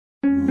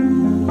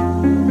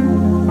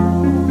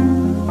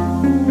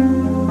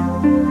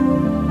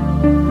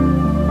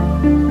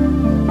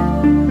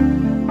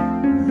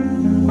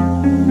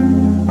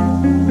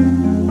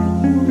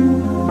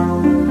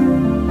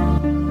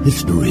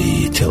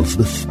History tells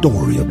the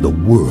story of the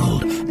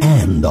world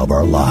and of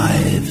our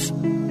lives.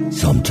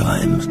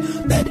 Sometimes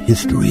that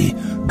history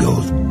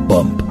goes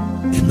bump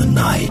in the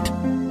night.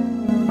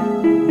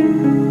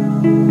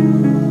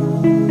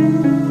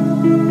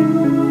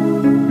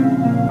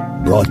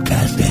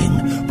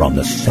 Broadcasting from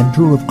the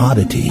center of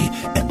oddity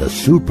and the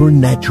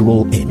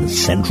supernatural in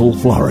Central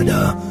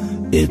Florida,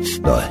 it's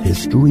the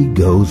History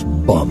Goes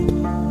Bump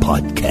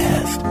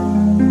podcast.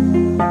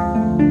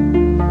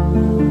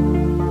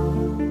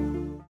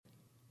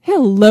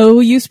 Hello,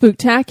 you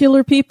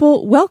spooktacular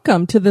people.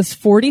 Welcome to this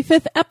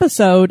 45th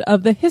episode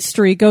of the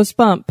History Goes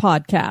Bump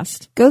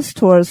podcast. Ghost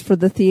tours for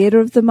the theater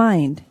of the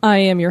mind. I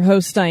am your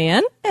host,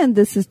 Diane. And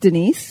this is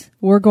Denise.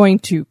 We're going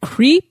to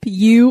creep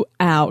you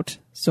out.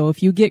 So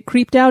if you get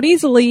creeped out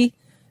easily,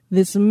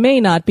 this may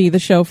not be the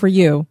show for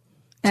you.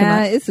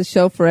 It's a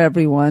show for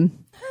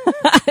everyone.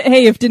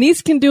 Hey, if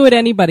Denise can do it,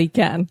 anybody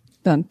can.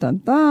 Dun, dun,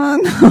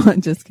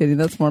 dun. Just kidding.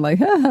 That's more like,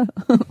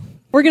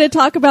 We're going to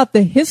talk about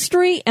the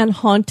history and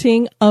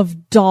haunting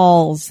of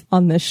dolls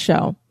on this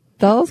show.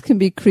 Dolls can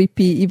be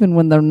creepy even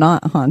when they're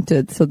not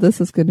haunted, so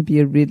this is going to be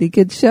a really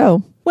good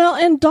show. Well,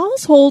 and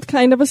dolls hold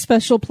kind of a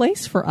special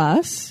place for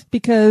us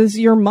because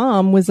your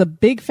mom was a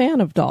big fan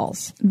of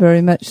dolls.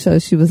 Very much so.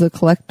 She was a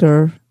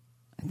collector.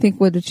 I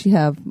think, what did she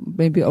have?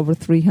 Maybe over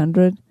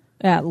 300?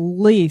 At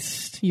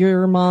least.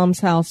 Your mom's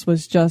house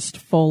was just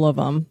full of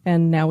them.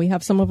 And now we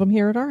have some of them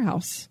here at our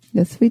house.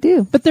 Yes, we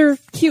do. But they're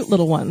cute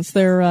little ones.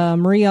 They're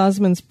Marie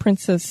Osmond's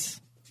princess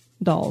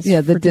dolls.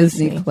 Yeah, the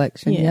Disney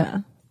collection.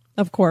 Yeah.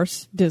 Of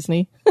course,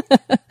 Disney.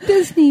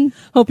 Disney.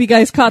 Hope you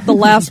guys caught the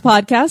last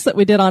podcast that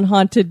we did on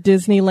Haunted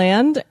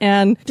Disneyland.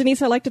 And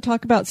Denise, I like to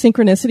talk about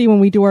synchronicity when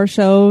we do our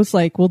shows.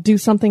 Like, we'll do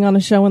something on a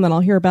show and then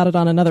I'll hear about it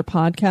on another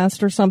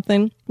podcast or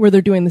something where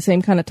they're doing the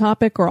same kind of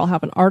topic, or I'll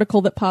have an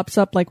article that pops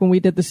up, like when we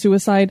did the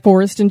suicide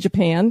forest in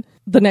Japan.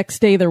 The next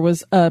day there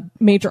was a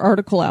major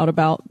article out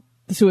about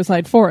the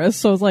suicide forest.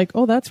 So I was like,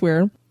 oh, that's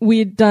weird. We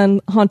had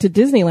done Haunted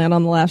Disneyland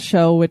on the last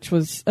show, which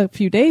was a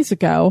few days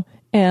ago.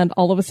 And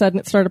all of a sudden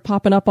it started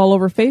popping up all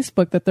over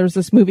Facebook that there's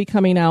this movie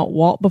coming out,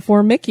 Walt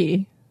Before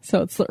Mickey.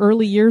 So it's the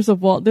early years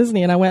of Walt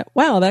Disney. And I went,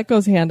 wow, that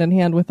goes hand in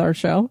hand with our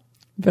show.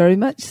 Very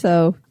much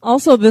so.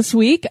 Also this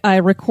week, I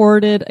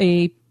recorded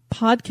a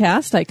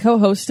podcast I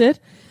co-hosted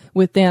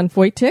with Dan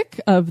Foytik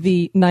of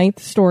the Ninth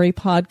Story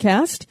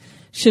podcast.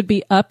 Should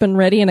be up and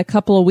ready in a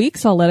couple of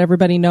weeks. I'll let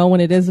everybody know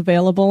when it is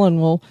available, and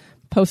we'll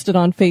post it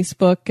on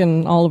Facebook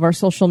and all of our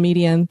social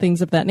media and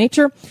things of that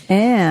nature.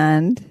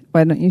 And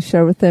why don't you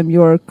share with them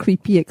your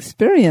creepy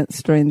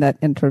experience during that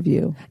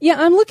interview? Yeah,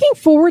 I'm looking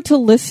forward to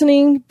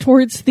listening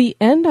towards the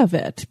end of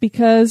it,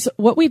 because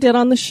what we did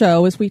on the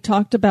show is we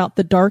talked about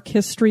the dark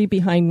history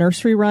behind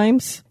nursery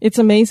rhymes. It's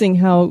amazing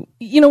how,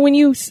 when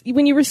you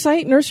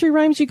recite nursery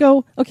rhymes, you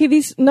go, okay,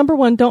 these, number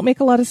one, don't make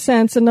a lot of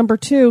sense. And number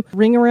two,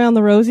 ring around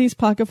the rosies,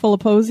 pocket full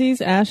of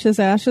posies, ashes,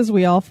 ashes,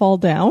 we all fall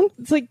down.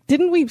 It's like,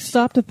 didn't we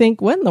stop to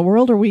think, what in the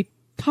world are we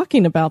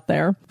talking about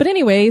there? But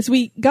anyways,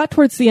 we got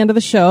towards the end of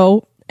the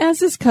show.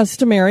 As is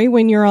customary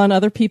when you're on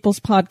other people's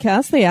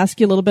podcasts, they ask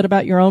you a little bit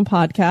about your own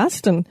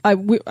podcast. And I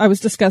was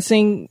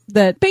discussing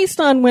that based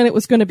on when it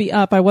was going to be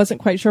up, I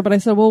wasn't quite sure. But I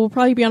said, well, we'll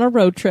probably be on a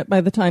road trip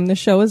by the time the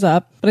show is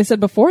up. But I said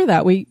before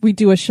that, we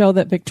do a show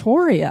that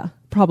Victoria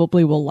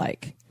probably will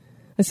like.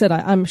 I said,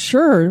 I'm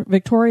sure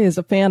Victoria is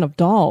a fan of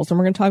dolls, and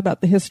we're going to talk about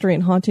the history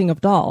and haunting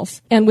of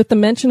dolls. And with the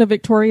mention of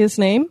Victoria's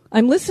name,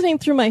 I'm listening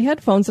through my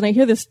headphones and I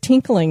hear this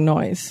tinkling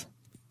noise,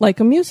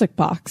 like a music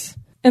box.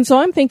 And so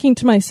I'm thinking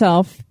to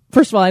myself,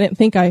 first of all, I didn't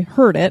think I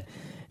heard it.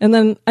 And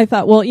then I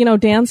thought, well,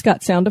 Dan's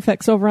got sound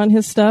effects over on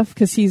his stuff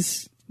because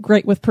he's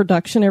great with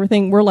production and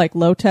everything. We're like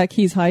low tech,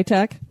 he's high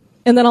tech.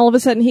 And then all of a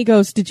sudden he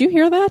goes, did you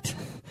hear that?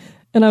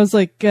 And I was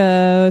like,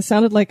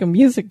 sounded like a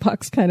music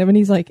box kind of. And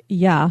he's like,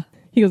 yeah.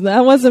 He goes,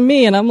 that wasn't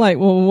me. And I'm like,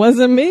 well, it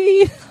wasn't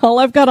me. All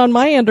I've got on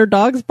my end are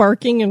dogs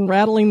barking and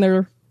rattling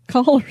their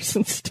collars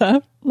and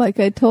stuff. Like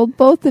I told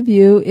both of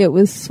you, it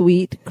was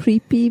sweet,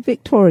 creepy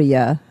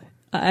Victoria.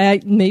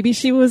 Maybe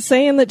she was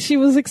saying that she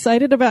was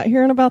excited about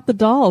hearing about the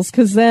dolls,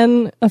 because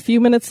then a few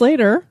minutes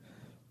later,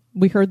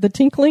 we heard the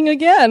tinkling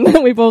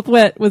again. We both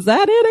went, was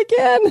that it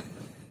again?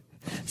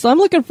 So I'm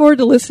looking forward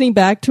to listening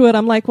back to it.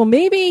 I'm like, well,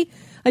 maybe,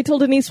 I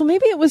told Denise, well,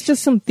 maybe it was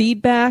just some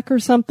feedback or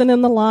something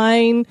in the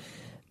line.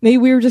 Maybe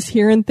we were just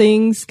hearing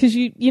things, because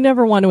you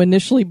never want to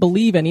initially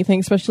believe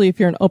anything, especially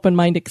if you're an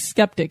open-minded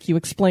skeptic. You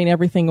explain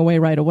everything away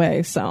right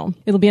away. So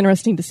it'll be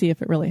interesting to see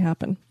if it really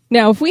happened.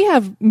 Now, if we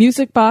have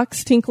music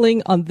box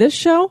tinkling on this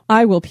show,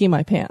 I will pee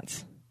my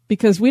pants,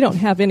 because we don't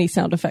have any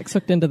sound effects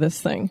hooked into this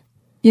thing.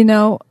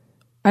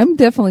 I'm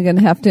definitely going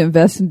to have to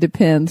invest in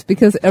Depends,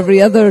 because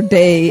every other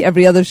day,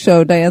 every other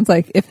show, Diane's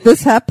like, if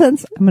this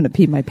happens, I'm going to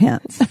pee my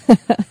pants.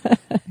 I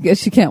guess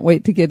she can't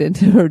wait to get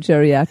into her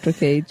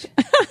geriatric age.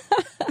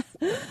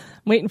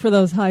 Waiting for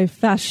those high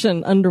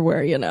fashion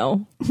underwear,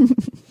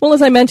 Well,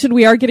 as I mentioned,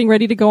 we are getting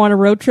ready to go on a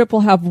road trip.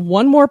 We'll have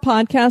one more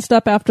podcast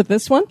up after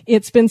this one.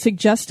 It's been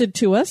suggested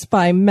to us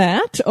by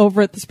Matt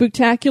over at the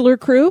Spooktacular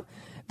Crew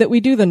that we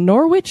do the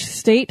Norwich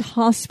State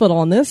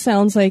Hospital, and this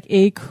sounds like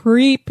a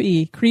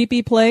creepy,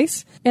 creepy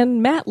place,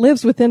 and Matt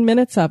lives within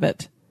minutes of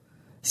it.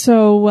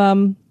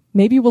 So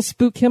maybe we'll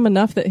spook him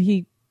enough that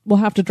he will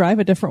have to drive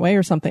a different way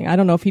or something. I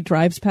don't know if he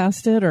drives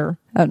past it or...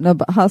 I don't know,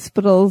 but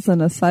hospitals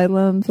and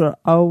asylums are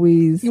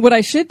always... What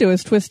I should do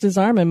is twist his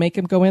arm and make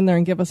him go in there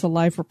and give us a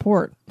live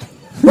report.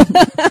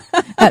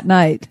 At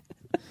night.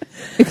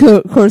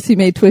 Of course, he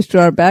may twist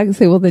your arm back and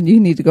say, well, then you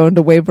need to go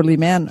into Waverly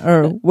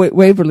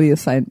Waverly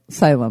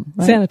Asylum.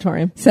 Right?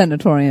 Sanatorium.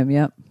 Sanatorium,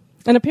 yep.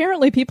 And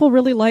apparently people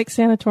really like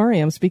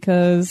sanatoriums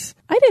because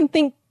I didn't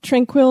think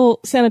Tranquil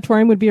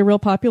Sanatorium would be a real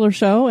popular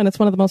show, and it's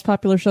one of the most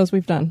popular shows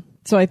we've done.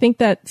 So I think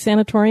that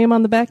sanatorium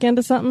on the back end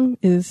of something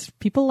is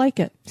people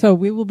like it. So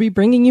we will be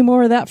bringing you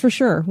more of that for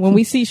sure. When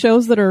we see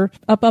shows that are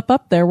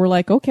up there, we're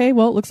like, okay,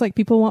 well, it looks like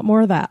people want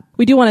more of that.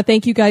 We do want to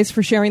thank you guys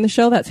for sharing the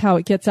show. That's how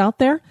it gets out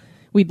there.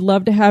 We'd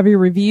love to have your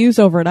reviews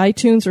over at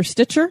iTunes or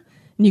Stitcher.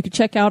 And you can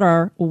check out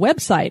our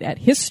website at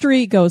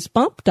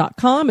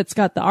historygoesbump.com. It's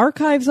got the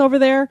archives over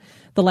there.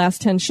 The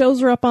last 10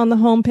 shows are up on the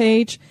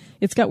homepage.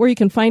 It's got where you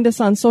can find us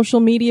on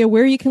social media,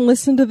 where you can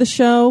listen to the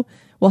show.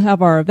 We'll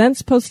have our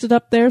events posted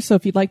up there, so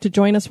if you'd like to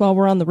join us while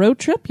we're on the road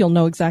trip, you'll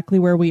know exactly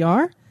where we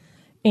are.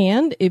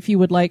 And if you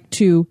would like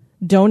to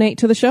donate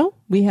to the show,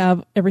 we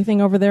have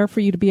everything over there for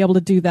you to be able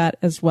to do that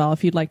as well,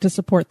 if you'd like to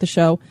support the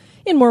show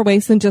in more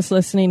ways than just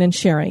listening and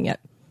sharing it.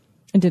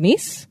 And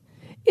Denise,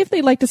 if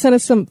they'd like to send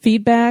us some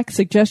feedback,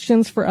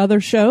 suggestions for other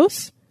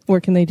shows,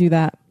 where can they do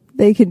that?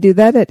 They can do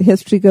that at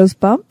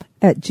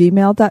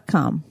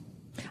historygoesbump@gmail.com.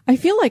 I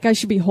feel like I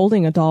should be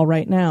holding a doll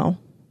right now.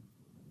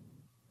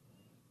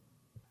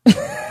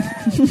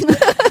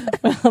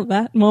 Well,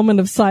 that moment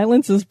of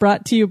silence is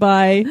brought to you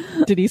by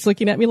Denise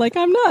looking at me like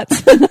I'm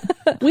nuts.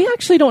 We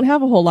actually don't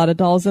have a whole lot of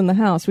dolls in the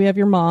house. We have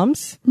your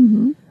mom's.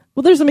 Mm-hmm.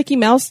 Well, there's a Mickey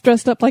Mouse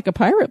dressed up like a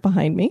pirate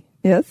behind me.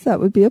 Yes, that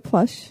would be a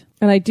plush.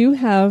 And I do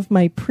have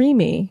my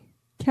preemie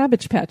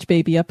Cabbage Patch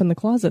baby up in the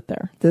closet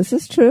there. This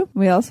is true.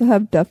 We also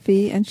have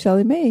Duffy and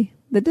Shelley Mae,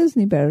 the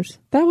Disney bears.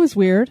 That was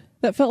weird.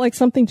 That felt like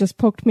something just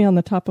poked me on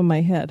the top of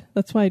my head.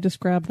 That's why I just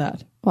grabbed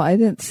that. Well, I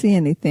didn't see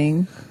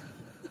anything.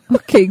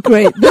 Okay,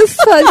 great. This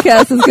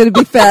podcast is going to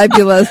be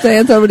fabulous.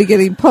 Diane's already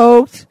getting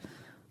poked.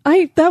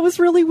 That was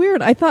really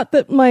weird. I thought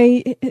that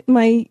my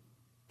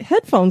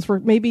headphones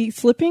were maybe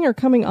slipping or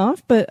coming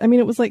off, but I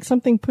mean, it was like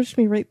something pushed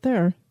me right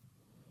there.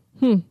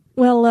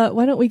 Well,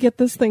 why don't we get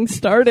this thing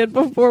started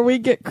before we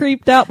get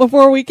creeped out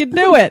before we can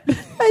do it?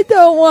 I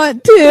don't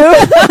want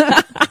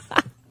to.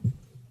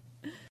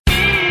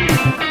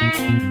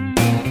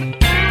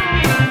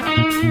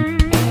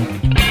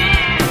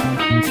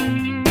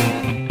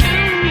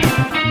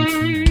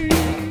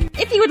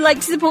 If you would like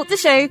to support the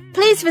show,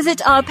 please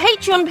visit our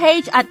Patreon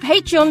page at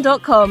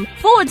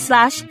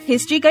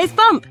patreon.com/History Goes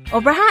Bump.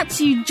 Or perhaps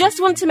you just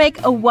want to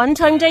make a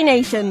one-time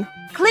donation.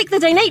 Click the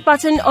donate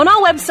button on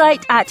our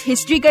website at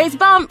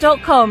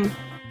historygoesbump.com.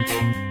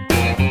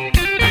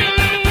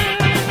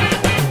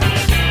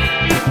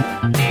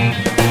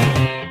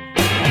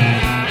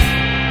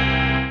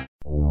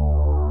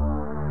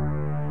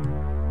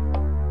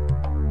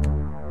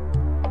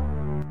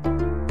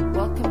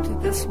 Welcome to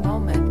this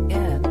moment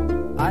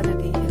in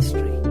Oddity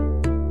History.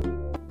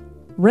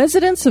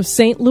 Residents of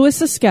St. Louis,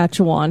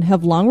 Saskatchewan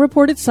have long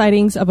reported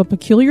sightings of a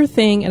peculiar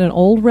thing at an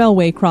old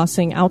railway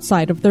crossing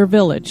outside of their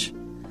village.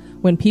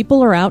 When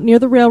people are out near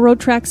the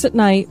railroad tracks at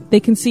night, they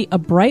can see a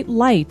bright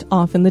light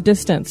off in the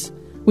distance,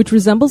 which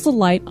resembles the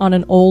light on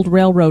an old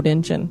railroad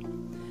engine.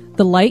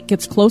 The light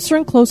gets closer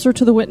and closer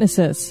to the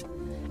witnesses.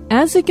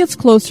 As it gets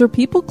closer,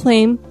 people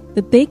claim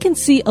that they can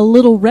see a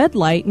little red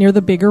light near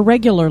the bigger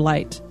regular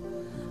light.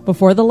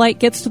 Before the light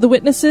gets to the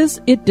witnesses,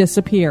 it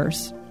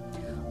disappears.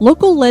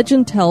 Local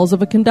legend tells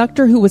of a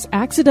conductor who was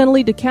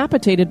accidentally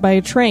decapitated by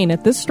a train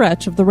at this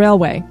stretch of the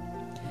railway.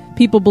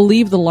 People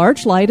believe the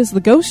large light is the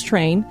ghost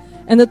train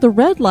and that the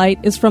red light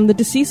is from the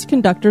deceased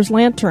conductor's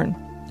lantern.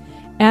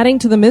 Adding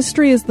to the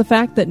mystery is the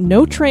fact that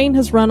no train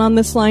has run on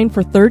this line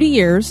for 30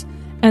 years,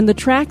 and the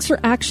tracks are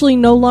actually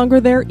no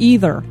longer there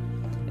either.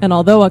 And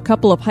although a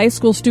couple of high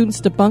school students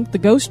debunked the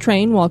ghost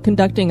train while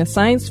conducting a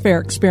science fair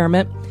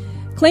experiment,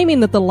 claiming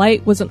that the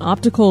light was an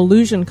optical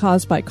illusion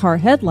caused by car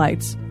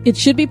headlights, it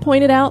should be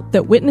pointed out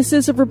that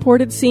witnesses have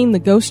reported seeing the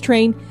ghost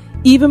train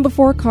even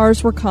before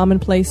cars were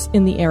commonplace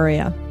in the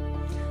area.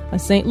 A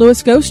St.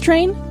 Louis ghost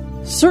train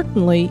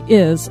certainly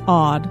is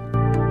odd.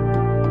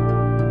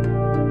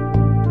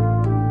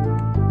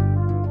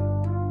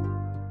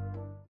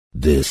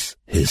 This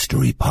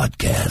history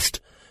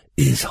podcast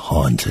is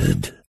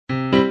haunted.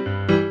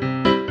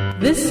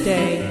 This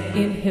day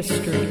in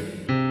history.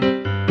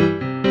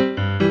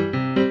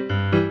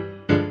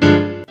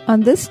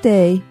 On this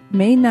day,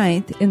 May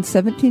 9th, in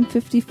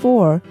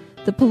 1754,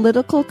 the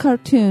political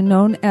cartoon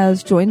known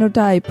as Join or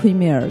Die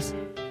premieres.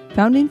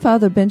 Founding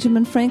Father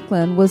Benjamin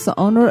Franklin was the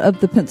owner of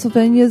the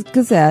Pennsylvania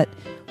Gazette,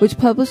 which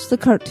published the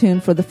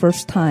cartoon for the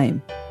first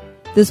time.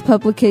 This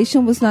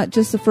publication was not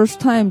just the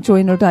first time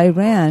Join or Die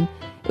ran,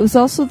 it was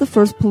also the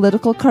first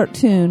political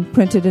cartoon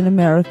printed in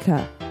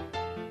America.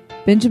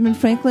 Benjamin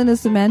Franklin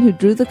is the man who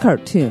drew the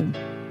cartoon.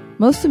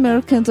 Most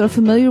Americans are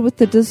familiar with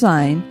the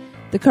design.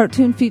 The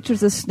cartoon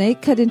features a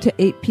snake cut into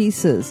 8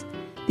 pieces.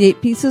 The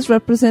 8 pieces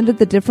represented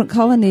the different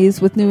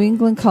colonies, with New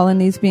England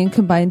colonies being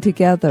combined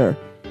together.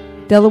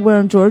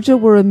 Delaware and Georgia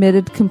were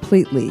omitted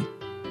completely.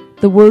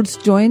 The words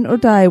join or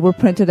die were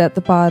printed at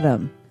the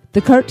bottom.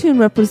 The cartoon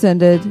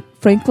represented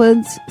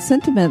Franklin's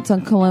sentiments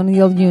on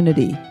colonial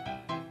unity.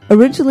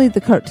 Originally, the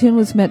cartoon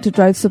was meant to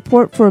drive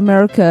support for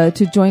America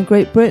to join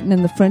Great Britain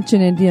in the French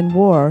and Indian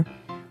War.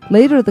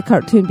 Later, the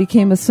cartoon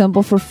became a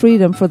symbol for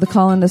freedom for the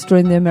colonists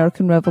during the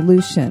American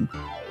Revolution.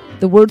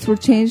 The words were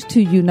changed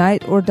to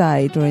unite or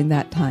die during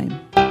that time.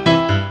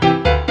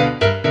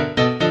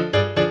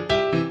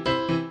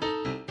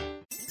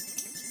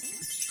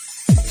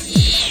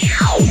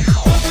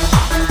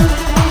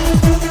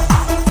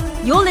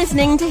 You're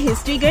listening to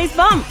History Goes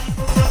Bump.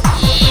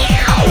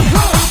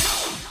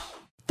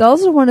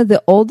 Dolls are one of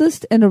the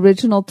oldest and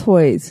original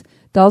toys.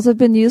 Dolls have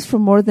been used for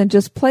more than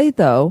just play,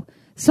 though.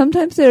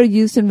 Sometimes they are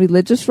used in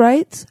religious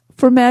rites,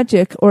 for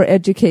magic, or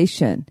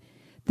education.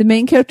 The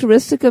main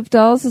characteristic of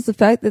dolls is the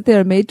fact that they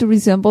are made to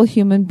resemble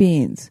human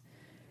beings.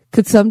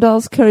 Could some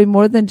dolls carry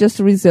more than just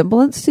a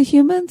resemblance to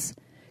humans?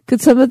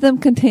 Could some of them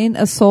contain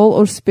a soul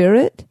or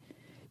spirit?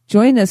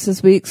 Join us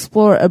as we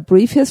explore a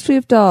brief history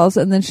of dolls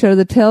and then share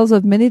the tales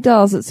of many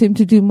dolls that seem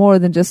to do more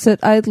than just sit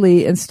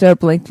idly and stare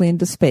blankly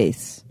into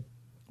space.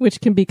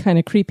 Which can be kind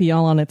of creepy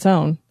all on its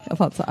own.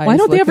 Lots of eyes. Why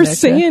don't they ever looking at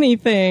say you.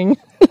 anything?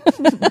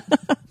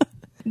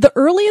 The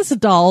earliest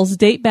dolls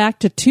date back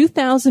to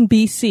 2000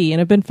 BC and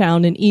have been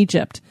found in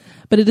Egypt,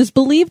 but it is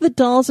believed that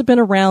dolls have been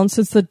around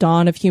since the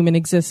dawn of human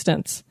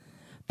existence.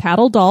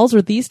 Paddle dolls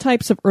are these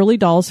types of early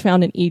dolls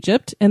found in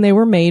Egypt, and they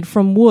were made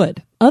from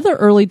wood. Other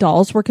early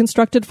dolls were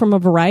constructed from a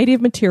variety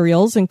of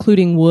materials,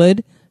 including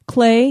wood,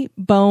 clay,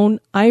 bone,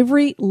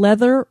 ivory,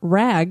 leather,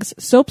 rags,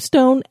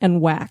 soapstone, and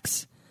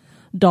wax.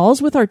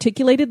 Dolls with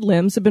articulated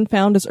limbs have been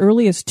found as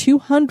early as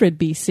 200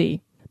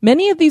 BC.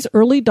 Many of these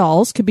early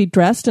dolls could be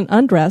dressed and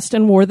undressed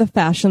and wore the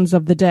fashions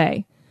of the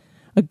day.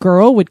 A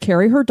girl would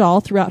carry her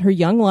doll throughout her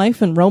young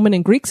life in Roman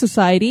and Greek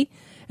society,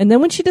 and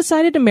then when she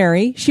decided to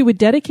marry, she would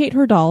dedicate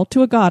her doll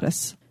to a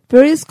goddess.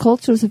 Various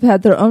cultures have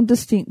had their own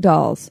distinct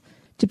dolls.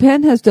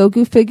 Japan has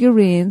dogu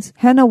figurines,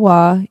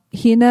 hanawa,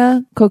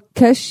 hina,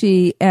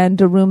 kokeshi, and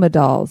daruma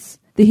dolls.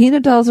 The hina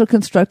dolls are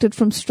constructed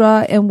from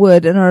straw and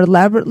wood and are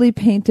elaborately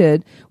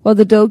painted, while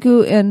the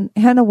dogu and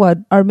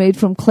hanawa are made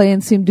from clay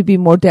and seem to be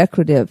more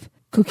decorative.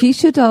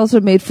 Kokisha dolls are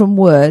made from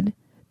wood.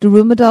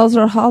 Daruma dolls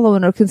are hollow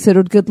and are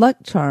considered good luck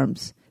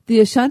charms. The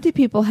Ashanti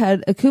people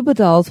had akuba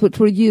dolls, which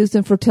were used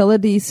in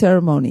fertility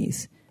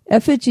ceremonies.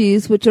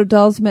 Effigies, which are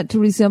dolls meant to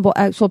resemble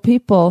actual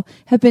people,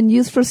 have been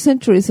used for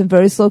centuries in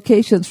various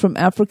locations, from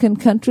African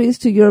countries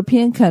to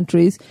European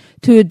countries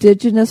to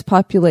indigenous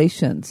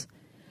populations.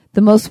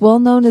 The most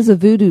well-known is a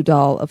voodoo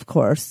doll, of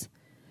course.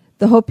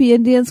 The Hopi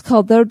Indians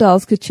called their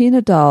dolls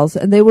Kachina dolls,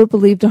 and they were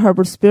believed to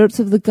harbor spirits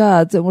of the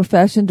gods and were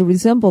fashioned to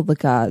resemble the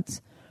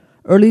gods.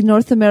 Early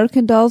North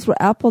American dolls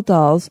were apple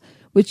dolls,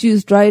 which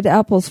used dried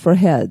apples for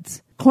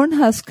heads.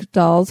 Cornhusk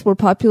dolls were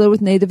popular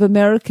with Native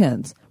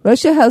Americans.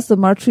 Russia has the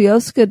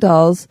Matryoshka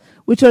dolls,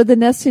 which are the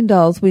nesting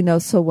dolls we know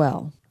so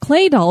well.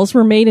 Clay dolls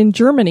were made in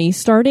Germany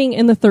starting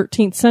in the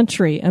 13th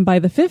century, and by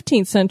the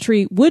 15th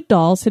century, wood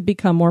dolls had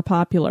become more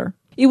popular.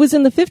 It was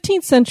in the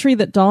 15th century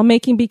that doll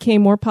making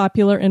became more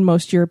popular in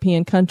most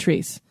European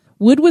countries.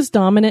 Wood was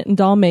dominant in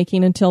doll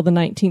making until the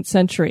 19th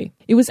century.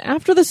 It was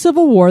after the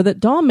Civil War that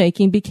doll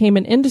making became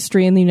an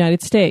industry in the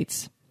United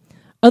States.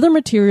 Other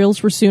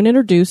materials were soon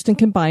introduced and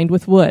combined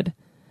with wood.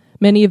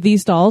 Many of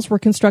these dolls were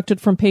constructed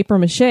from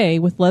papier-mâché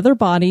with leather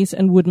bodies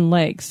and wooden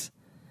legs.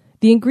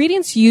 The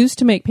ingredients used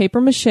to make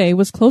papier-mâché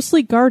was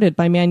closely guarded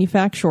by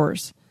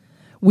manufacturers.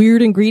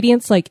 Weird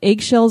ingredients like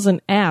eggshells and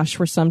ash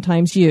were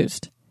sometimes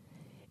used.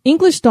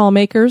 English doll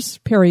makers,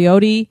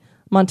 Periotti,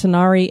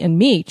 Montanari, and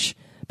Meech,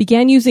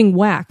 began using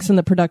wax in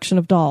the production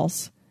of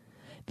dolls.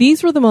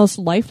 These were the most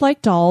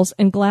lifelike dolls,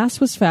 and glass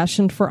was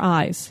fashioned for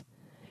eyes.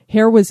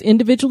 Hair was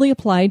individually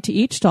applied to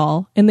each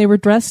doll, and they were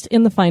dressed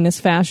in the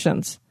finest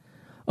fashions.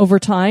 Over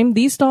time,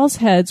 these dolls'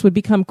 heads would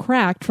become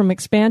cracked from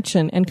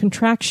expansion and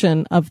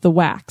contraction of the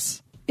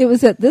wax. It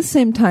was at this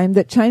same time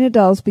that China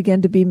dolls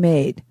began to be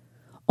made.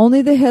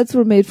 Only the heads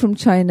were made from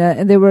China,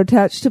 and they were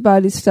attached to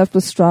bodies stuffed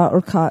with straw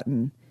or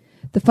cotton.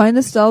 The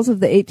finest dolls of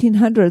the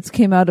 1800s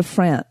came out of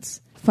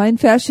France. Fine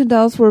fashion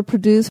dolls were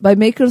produced by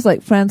makers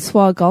like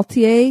François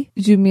Gaultier,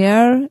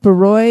 Jumier,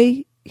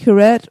 Barrois,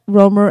 Huret,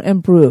 Romer,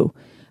 and Bru.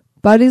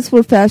 Bodies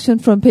were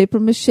fashioned from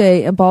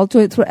papier-mâché, and ball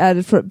joints were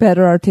added for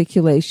better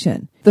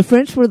articulation. The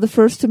French were the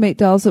first to make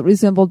dolls that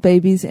resembled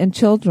babies and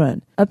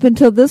children. Up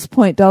until this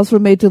point, dolls were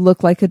made to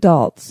look like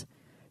adults.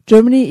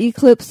 Germany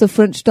eclipsed the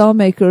French doll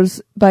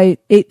makers by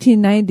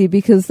 1890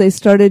 because they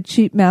started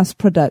cheap mass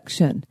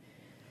production.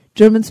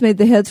 Germans made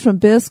the heads from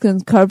bisque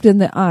and carved in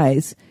the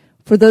eyes.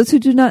 For those who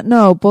do not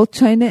know, both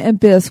China and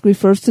bisque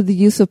refers to the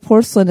use of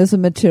porcelain as a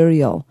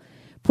material.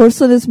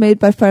 Porcelain is made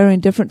by firing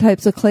different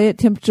types of clay at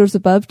temperatures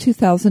above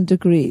 2,000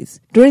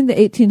 degrees. During the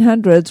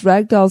 1800s,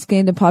 rag dolls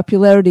gained in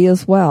popularity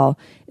as well,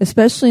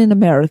 especially in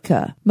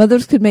America.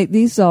 Mothers could make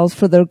these dolls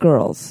for their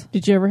girls.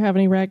 Did you ever have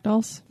any rag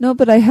dolls? No,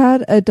 but I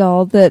had a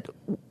doll that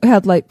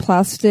had like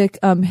plastic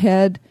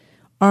head,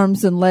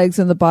 arms, and legs,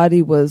 and the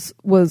body was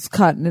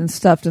cotton and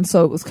stuffed, and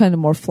so it was kind of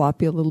more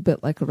floppy, a little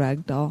bit like a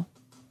rag doll.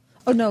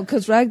 Oh, no,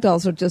 because rag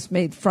dolls are just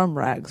made from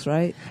rags,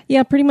 right?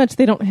 Yeah, pretty much.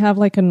 They don't have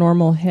like a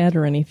normal head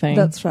or anything.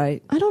 That's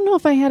right. I don't know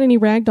if I had any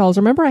rag dolls.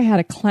 Remember, I had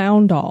a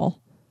clown doll.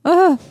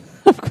 Of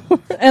course.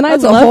 And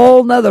that's a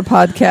whole nother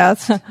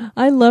podcast.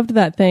 I loved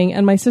that thing,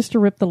 and my sister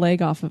ripped the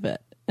leg off of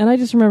it. And I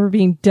just remember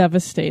being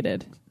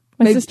devastated.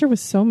 My sister was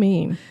so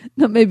mean.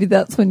 No, maybe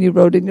that's when you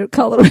wrote in your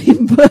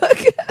coloring book.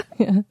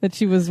 Yeah, that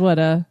she was, what,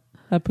 a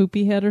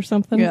poopy head or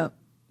something? Yeah.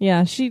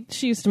 Yeah, she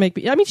used to make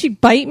me... I mean, she'd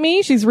bite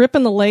me. She's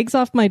ripping the legs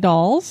off my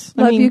dolls.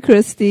 Love you,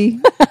 Christy.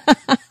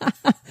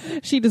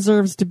 She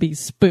deserves to be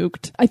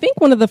spooked. I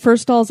think one of the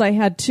first dolls I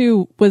had,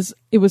 too, was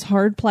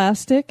hard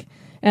plastic,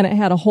 and it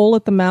had a hole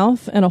at the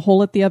mouth and a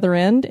hole at the other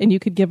end, and you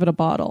could give it a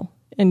bottle,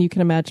 and you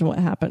can imagine what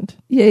happened.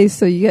 Yay,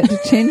 so you get to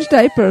change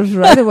diapers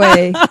right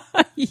away.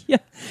 Yeah.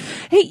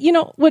 Hey, you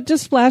know what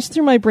just flashed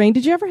through my brain?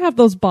 Did you ever have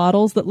those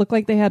bottles that look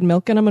like they had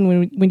milk in them,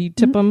 and when you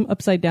tip them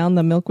upside down,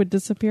 the milk would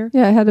disappear?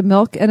 Yeah, I had a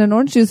milk and an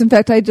orange juice. In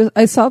fact,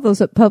 I saw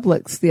those at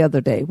Publix the other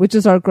day, which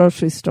is our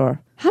grocery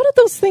store. How did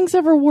those things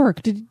ever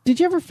work? Did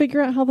you ever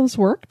figure out how those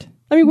worked?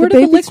 I mean, where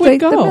did the liquid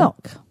go? The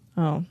milk.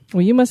 Oh,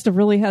 well, you must have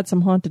really had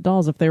some haunted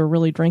dolls if they were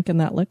really drinking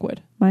that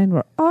liquid. Mine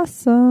were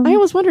awesome. I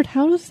always wondered,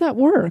 how does that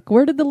work?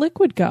 Where did the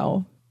liquid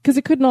go? Because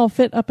it couldn't all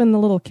fit up in the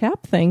little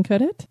cap thing,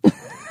 could it?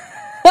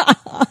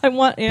 I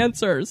want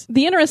answers.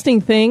 The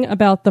interesting thing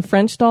about the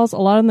French dolls, a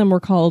lot of them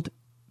were called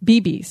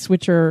bébés,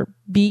 which are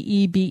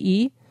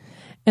B-E-B-E,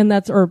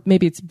 and or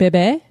maybe it's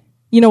bébé.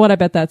 You know what? I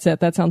bet that's it.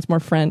 That sounds more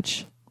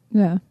French.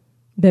 Yeah.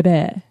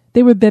 Bébé.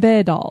 They were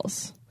bébé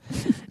dolls.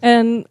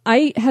 And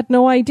I had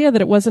no idea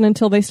that it wasn't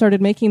until they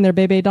started making their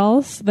bébé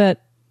dolls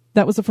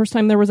that was the first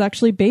time there was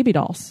actually baby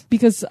dolls.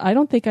 Because I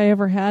don't think I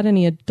ever had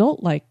any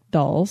adult-like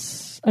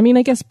dolls. I mean,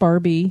 I guess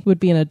Barbie would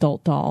be an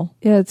adult doll.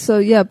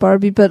 Yeah,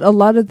 Barbie. But a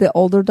lot of the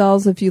older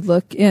dolls, if you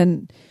look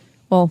in,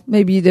 well,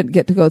 maybe you didn't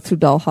get to go through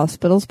doll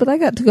hospitals, but I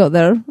got to go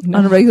there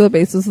on a regular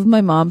basis with my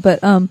mom. But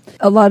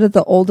a lot of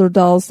the older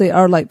dolls, they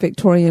are like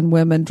Victorian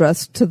women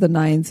dressed to the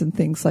nines and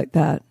things like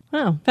that.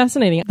 Oh,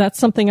 fascinating. That's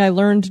something I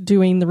learned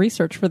doing the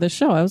research for this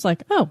show. I was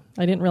like, oh,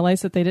 I didn't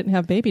realize that they didn't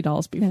have baby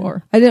dolls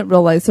before. Yeah. I didn't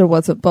realize there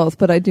wasn't both,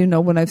 but I do know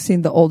when I've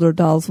seen the older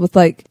dolls with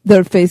like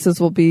their faces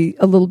will be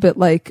a little bit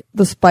like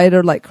the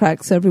spider, like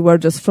cracks everywhere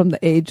just from the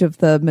age of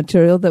the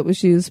material that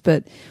was used.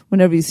 But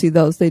whenever you see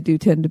those, they do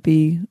tend to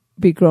be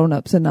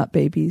grown-ups and not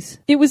babies.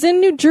 It was in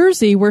New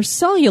Jersey where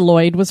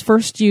celluloid was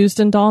first used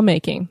in doll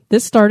making.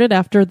 This started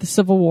after the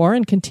Civil War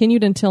and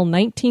continued until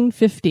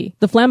 1950.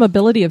 The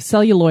flammability of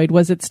celluloid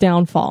was its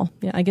downfall.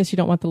 Yeah, I guess you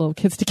don't want the little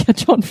kids to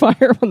catch on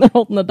fire when they're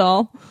holding the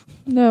doll.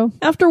 No.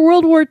 After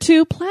World War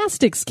II,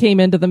 plastics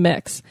came into the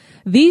mix.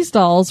 These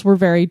dolls were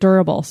very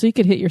durable, so you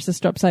could hit your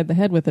sister upside the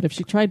head with it if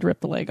she tried to rip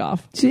the leg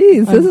off.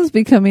 Jeez, this is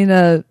becoming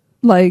a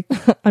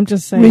I'm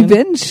just saying,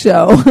 revenge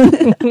show.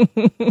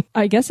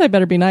 I guess I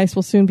better be nice.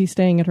 We'll soon be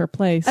staying at her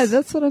place.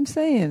 That's what I'm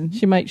saying.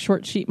 She might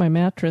short sheet my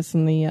mattress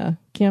in the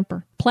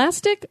camper.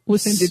 Plastic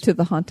was send you to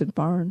the haunted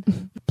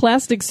barn.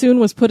 Plastic soon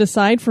was put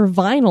aside for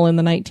vinyl in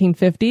the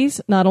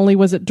 1950s. Not only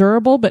was it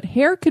durable, but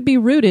hair could be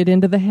rooted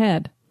into the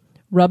head.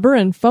 Rubber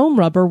and foam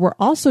rubber were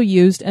also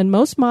used, and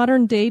most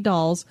modern day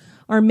dolls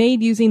are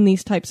made using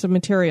these types of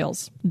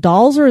materials.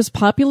 Dolls are as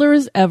popular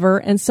as ever,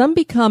 and some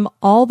become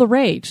all the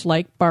rage,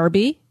 like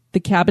Barbie, the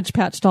Cabbage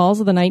Patch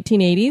dolls of the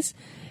 1980s,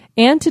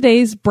 and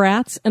today's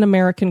Bratz and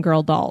American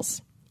Girl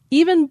dolls.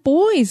 Even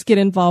boys get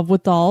involved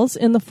with dolls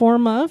in the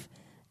form of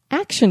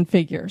action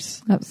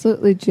figures.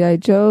 Absolutely. G.I.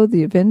 Joe,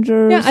 the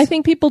Avengers. Yeah, I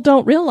think people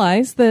don't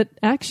realize that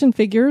action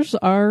figures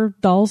are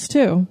dolls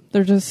too.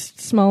 They're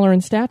just smaller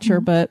in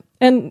stature,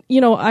 and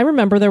I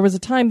remember there was a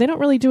time, they don't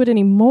really do it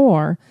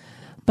anymore,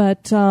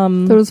 but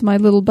there was My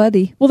Little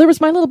Buddy. Well, there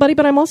was My Little Buddy,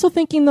 but I'm also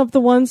thinking of the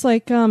ones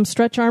like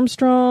Stretch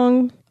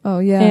Armstrong. Oh,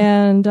 yeah.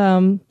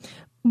 And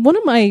one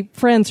of my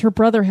friends, her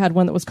brother had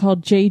one that was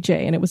called JJ,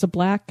 and it was a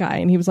black guy,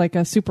 and he was like a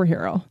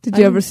superhero. Did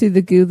you ever see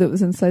the goo that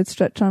was inside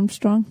Stretch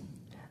Armstrong?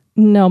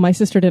 No, my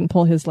sister didn't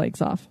pull his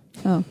legs off.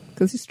 Oh,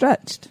 because he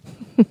stretched.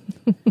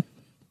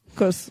 Of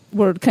course,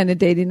 we're kind of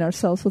dating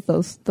ourselves with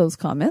those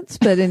comments,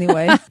 but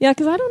anyway. Yeah,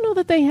 because I don't know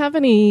that they have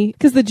any,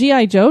 because the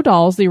G.I. Joe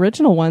dolls, the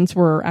original ones,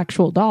 were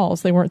actual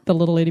dolls. They weren't the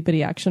little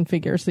itty-bitty action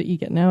figures that you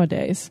get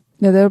nowadays.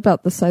 Yeah, they're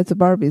about the size of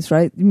Barbies,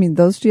 right? You mean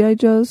those G.I.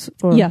 Joes?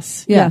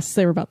 Yes,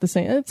 they were about the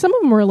same. Some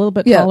of them were a little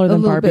bit taller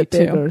than Barbie, too.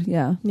 Bigger,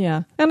 yeah.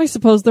 Yeah, and I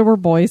suppose there were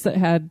boys that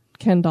had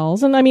Ken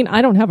dolls. And I mean,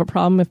 I don't have a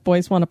problem if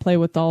boys want to play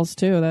with dolls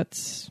too.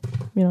 That's,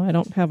 I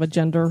don't have a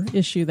gender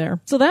issue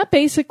there. So that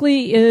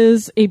basically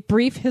is a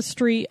brief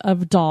history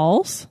of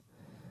dolls,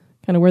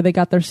 kind of where they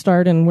got their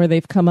start and where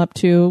they've come up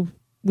to.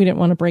 We didn't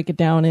want to break it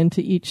down into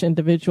each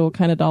individual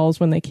kind of dolls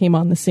when they came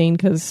on the scene,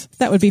 because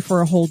that would be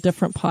for a whole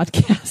different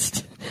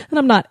podcast. And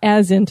I'm not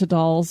as into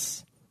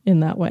dolls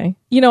in that way.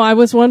 I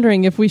was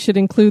wondering if we should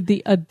include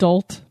the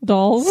adult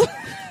dolls.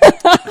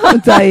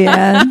 Oh,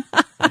 Diane.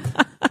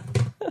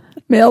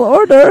 Mail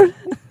order.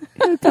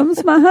 Here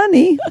comes my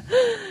honey.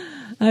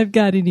 I've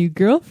got a new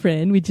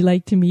girlfriend. Would you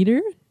like to meet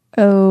her?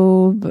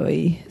 Oh,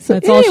 boy. So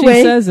That's all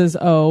she says is,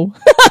 oh.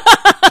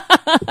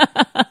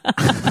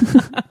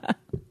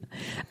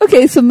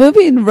 Okay, so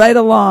moving right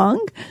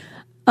along.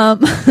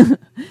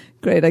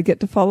 Great, I get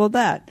to follow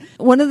that.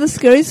 One of the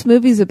scariest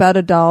movies about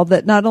a doll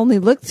that not only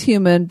looks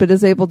human but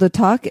is able to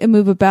talk and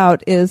move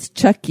about is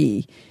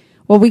Chucky.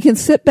 While we can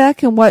sit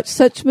back and watch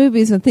such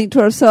movies and think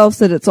to ourselves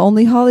that it's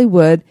only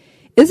Hollywood,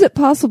 is it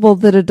possible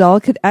that a doll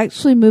could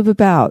actually move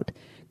about?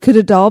 Could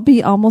a doll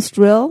be almost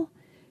real?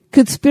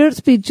 Could spirits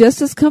be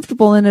just as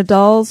comfortable in a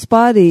doll's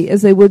body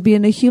as they would be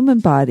in a human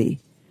body?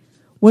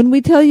 When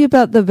we tell you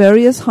about the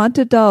various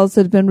haunted dolls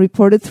that have been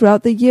reported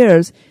throughout the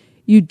years,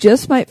 you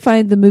just might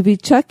find the movie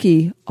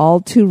Chucky all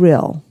too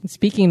real.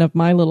 Speaking of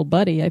My Little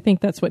Buddy, I think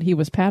that's what he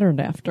was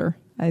patterned after.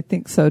 I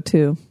think so,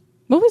 too.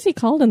 What was he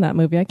called in that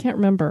movie? I can't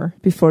remember.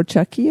 Before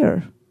Chucky,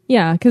 or?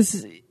 Yeah,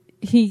 because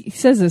he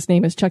says his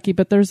name is Chucky,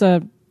 but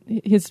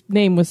his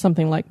name was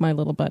something like My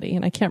Little Buddy,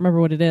 and I can't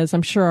remember what it is.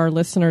 I'm sure our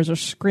listeners are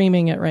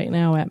screaming it right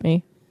now at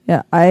me.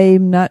 Yeah,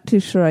 I'm not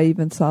too sure I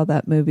even saw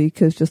that movie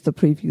because just the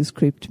previews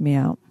creeped me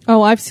out.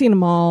 Oh, I've seen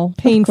them all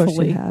painfully. Of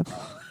course you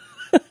have.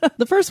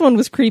 The first one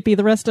was creepy.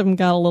 The rest of them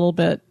got a little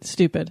bit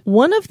stupid.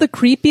 One of the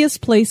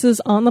creepiest places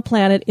on the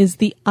planet is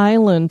the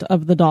Island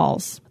of the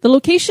Dolls. The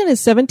location is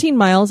 17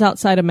 miles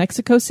outside of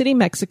Mexico City,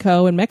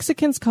 Mexico, and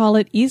Mexicans call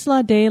it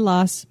Isla de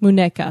las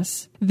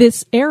Muñecas.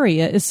 This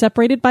area is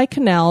separated by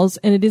canals,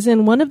 and it is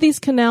in one of these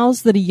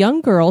canals that a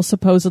young girl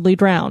supposedly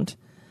drowned.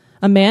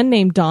 A man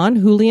named Don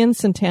Julian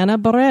Santana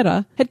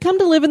Barrera had come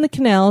to live in the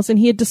canals, and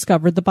he had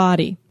discovered the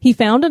body. He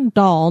found a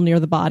doll near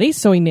the body,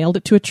 so he nailed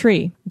it to a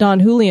tree. Don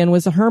Julian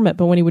was a hermit,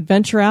 but when he would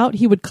venture out,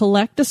 he would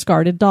collect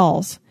discarded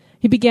dolls.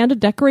 He began to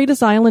decorate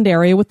his island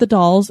area with the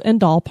dolls and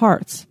doll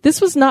parts.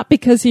 This was not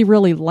because he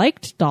really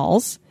liked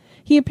dolls.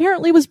 He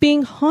apparently was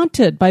being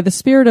haunted by the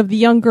spirit of the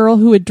young girl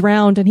who had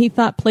drowned, and he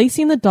thought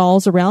placing the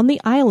dolls around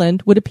the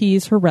island would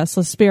appease her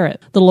restless spirit.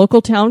 The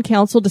local town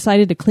council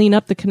decided to clean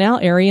up the canal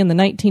area in the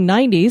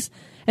 1990s,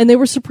 and they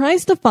were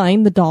surprised to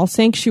find the doll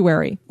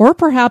sanctuary, or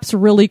perhaps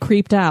really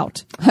creeped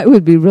out. I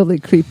would be really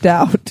creeped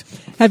out.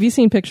 Have you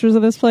seen pictures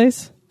of this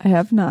place? I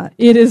have not.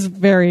 It is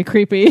very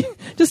creepy.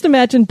 Just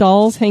imagine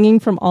dolls hanging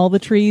from all the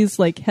trees,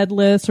 like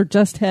headless or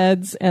just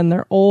heads, and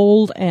they're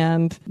old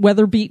and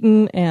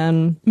weather-beaten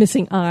and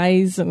missing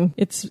eyes, and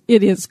it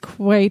is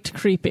quite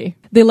creepy.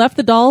 They left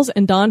the dolls,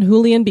 and Don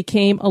Julian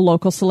became a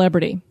local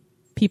celebrity.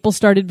 People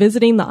started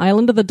visiting the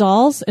Island of the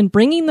Dolls and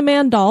bringing the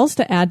man dolls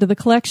to add to the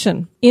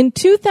collection. In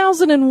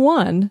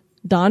 2001,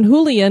 Don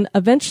Julian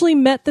eventually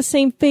met the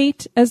same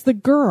fate as the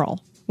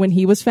girl when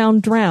he was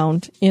found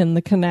drowned in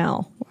the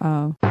canal.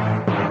 Wow.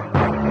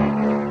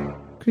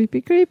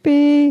 Creepy,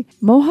 creepy.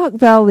 Mohawk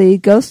Valley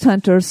ghost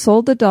hunters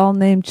sold a doll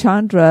named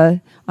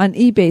Chandra on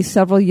eBay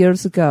several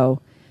years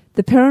ago.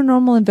 The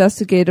paranormal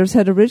investigators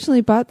had originally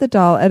bought the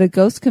doll at a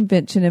ghost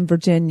convention in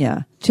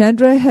Virginia.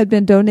 Chandra had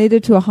been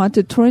donated to a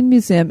haunted touring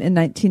museum in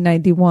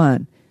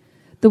 1991.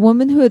 The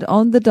woman who had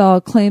owned the doll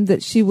claimed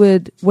that she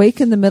would wake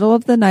in the middle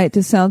of the night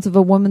to sounds of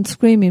a woman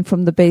screaming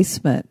from the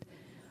basement.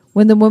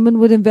 When the woman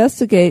would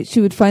investigate,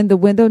 she would find the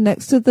window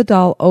next to the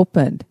doll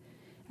opened.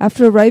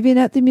 After arriving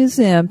at the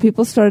museum,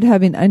 people started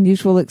having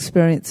unusual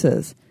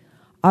experiences.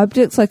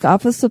 Objects like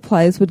office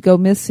supplies would go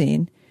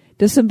missing,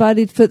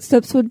 disembodied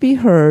footsteps would be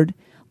heard,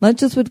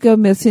 lunches would go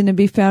missing and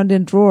be found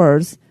in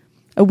drawers.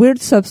 A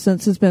weird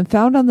substance has been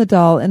found on the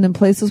doll and in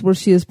places where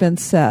she has been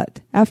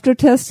set. After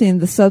testing,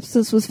 the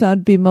substance was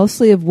found to be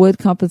mostly of wood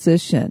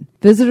composition.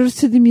 Visitors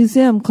to the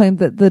museum claimed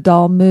that the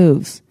doll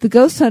moves. The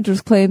ghost hunters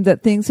claimed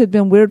that things had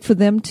been weird for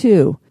them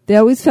too. They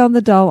always found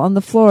the doll on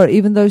the floor,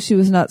 even though she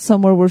was not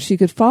somewhere where she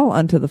could fall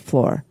onto the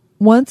floor.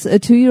 Once, a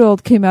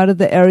 2-year-old came out of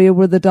the area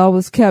where the doll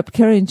was kept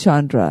carrying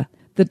Chandra.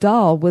 The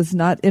doll was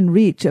not in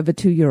reach of a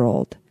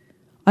 2-year-old.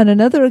 On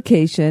another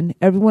occasion,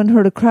 everyone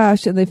heard a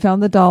crash and they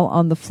found the doll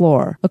on the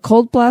floor. A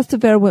cold blast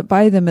of air went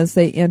by them as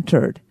they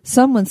entered.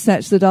 Someone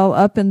snatched the doll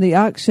up in the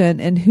auction,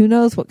 and who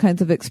knows what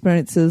kinds of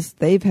experiences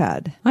they've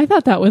had. I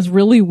thought that was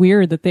really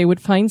weird that they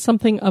would find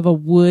something of a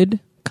wood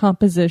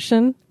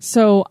composition.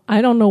 So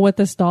I don't know what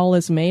this doll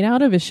is made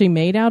out of. Is she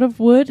made out of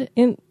wood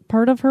in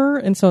part of her?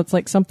 And so it's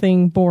like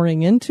something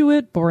boring into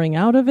it, boring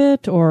out of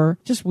it, or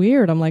just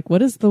weird. I'm like,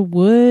 what is the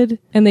wood?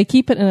 And they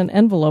keep it in an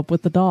envelope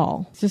with the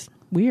doll. It's just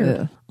weird.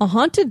 Ugh. A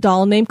haunted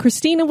doll named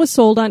Christina was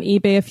sold on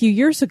eBay a few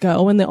years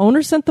ago, and the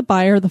owner sent the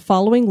buyer the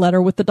following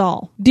letter with the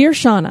doll. Dear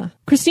Shauna,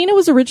 Christina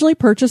was originally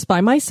purchased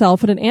by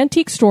myself at an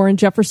antique store in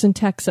Jefferson,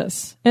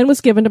 Texas, and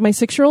was given to my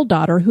 6-year-old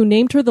daughter, who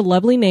named her the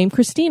lovely name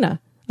Christina.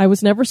 I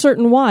was never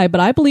certain why,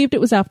 but I believed it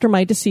was after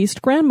my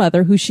deceased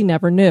grandmother, who she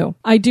never knew.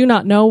 I do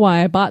not know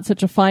why I bought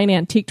such a fine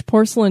antiqued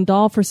porcelain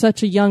doll for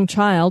such a young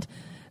child.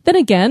 Then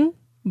again,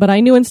 But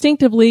I knew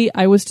instinctively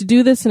I was to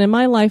do this, and in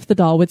my life the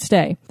doll would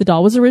stay. The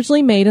doll was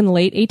originally made in the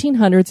late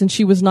 1800s, and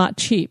she was not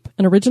cheap.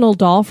 An original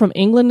doll from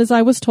England, as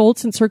I was told,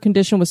 since her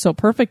condition was so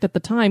perfect at the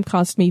time,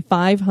 cost me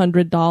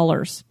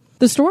 $500.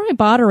 The store I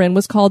bought her in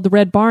was called the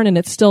Red Barn, and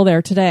it's still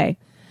there today.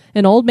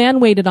 An old man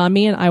waited on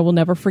me, and I will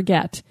never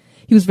forget.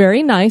 He was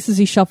very nice as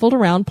he shuffled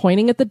around,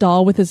 pointing at the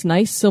doll with his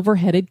nice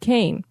silver-headed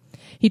cane.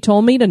 He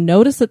told me to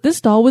notice that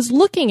this doll was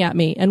looking at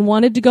me and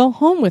wanted to go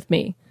home with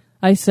me.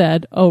 I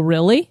said, "Oh,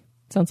 really?"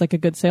 Sounds like a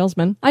good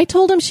salesman. I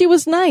told him she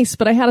was nice,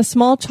 but I had a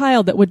small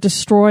child that would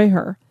destroy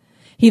her.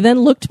 He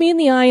then looked me in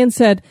the eye and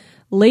said,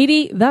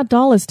 "Lady, that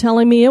doll is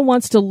telling me it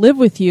wants to live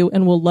with you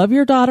and will love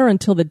your daughter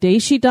until the day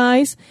she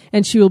dies,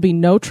 and she will be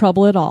no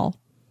trouble at all."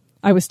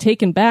 I was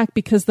taken back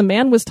because the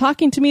man was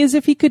talking to me as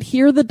if he could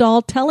hear the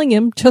doll telling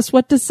him just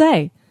what to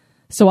say.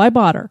 So I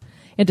bought her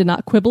and did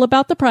not quibble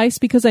about the price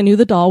because I knew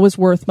the doll was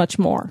worth much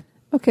more.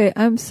 Okay,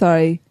 I'm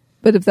sorry.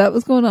 But if that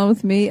was going on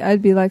with me,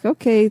 I'd be like,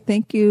 okay,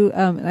 thank you.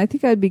 And I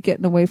think I'd be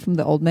getting away from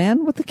the old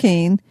man with the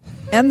cane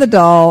and the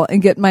doll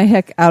and getting my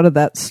heck out of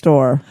that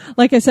store.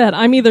 Like I said,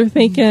 I'm either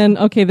thinking,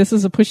 okay, this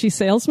is a pushy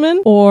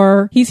salesman,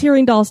 or he's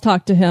hearing dolls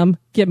talk to him.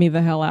 Get me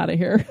the hell out of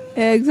here.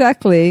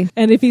 Exactly.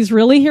 And if he's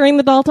really hearing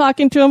the doll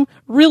talking to him,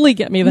 really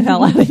get me the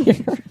hell out of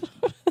here.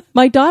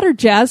 My daughter,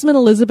 Jasmine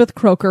Elizabeth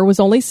Croker, was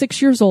only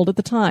 6 years old at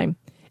the time.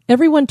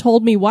 Everyone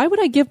told me, why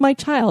would I give my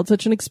child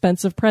such an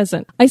expensive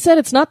present? I said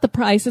it's not the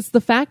price, it's the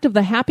fact of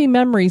the happy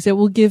memories it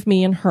will give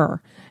me and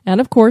her.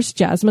 And of course,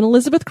 Jasmine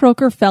Elizabeth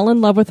Croker fell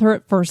in love with her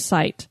at first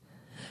sight.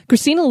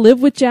 Christina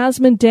lived with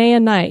Jasmine day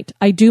and night.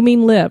 I do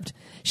mean lived.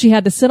 She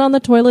had to sit on the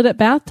toilet at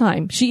bath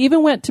time. She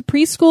even went to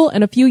preschool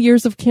and a few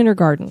years of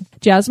kindergarten.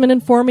 Jasmine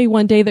informed me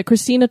one day that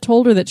Christina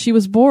told her that she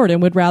was bored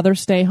and would rather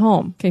stay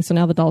home. Okay, so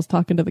now the doll's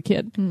talking to the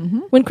kid. Mm-hmm.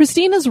 When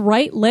Christina's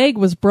right leg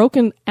was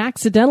broken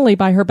accidentally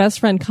by her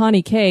best friend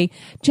Connie Kay,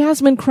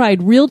 Jasmine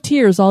cried real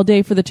tears all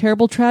day for the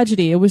terrible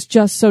tragedy. It was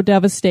just so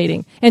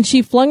devastating. And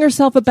she flung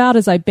herself about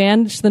as I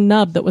bandaged the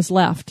nub that was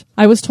left.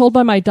 I was told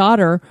by my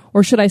daughter,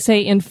 or should I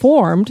say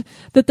informed,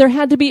 that there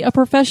had to be a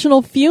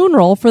professional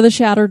funeral for the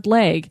shattered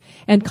leg,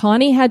 and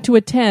Connie had to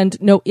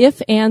attend, no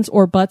ifs, ands,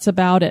 or buts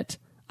about it.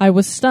 I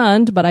was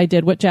stunned, but I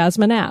did what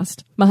Jasmine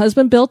asked. My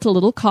husband built a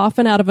little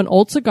coffin out of an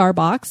old cigar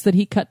box that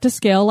he cut to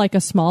scale like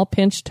a small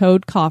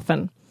pinch-toed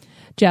coffin.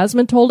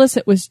 Jasmine told us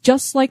it was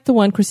just like the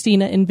one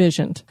Christina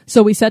envisioned.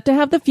 So we set to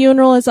have the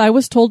funeral as I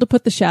was told to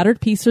put the shattered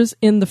pieces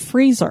in the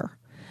freezer.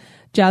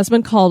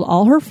 Jasmine called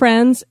all her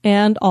friends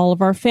and all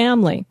of our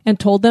family and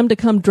told them to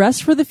come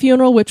dressed for the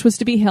funeral, which was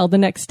to be held the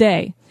next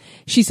day.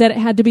 She said it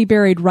had to be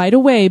buried right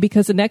away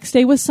because the next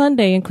day was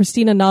Sunday, and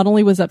Christina not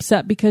only was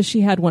upset because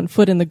she had one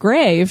foot in the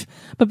grave,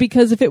 but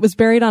because if it was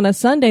buried on a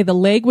Sunday, the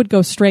leg would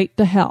go straight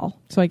to hell.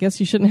 So I guess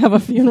you shouldn't have a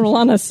funeral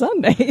on a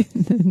Sunday.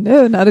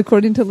 No, not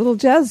according to little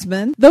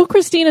Jasmine. Though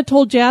Christina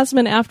told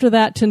Jasmine after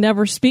that to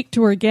never speak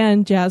to her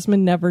again,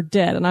 Jasmine never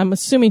did. And I'm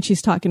assuming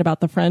she's talking about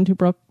the friend who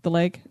broke the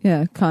leg.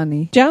 Yeah,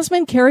 Connie.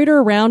 Jasmine carried her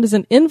around as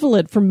an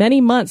invalid for many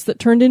months that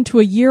turned into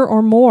a year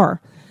or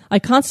more. I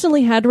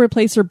constantly had to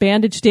replace her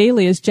bandage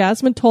daily, as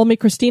Jasmine told me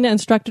Christina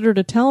instructed her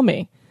to tell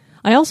me.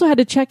 I also had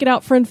to check it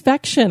out for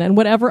infection and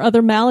whatever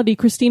other malady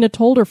Christina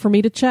told her for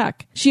me to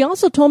check. She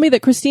also told me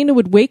that Christina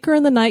would wake her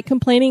in the night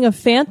complaining of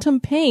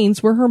phantom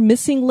pains where her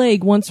missing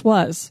leg once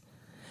was.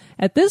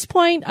 At this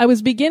point, I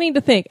was beginning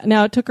to think,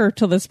 now it took her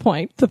to this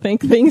point to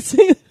think things.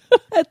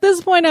 At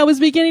this point, I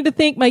was beginning to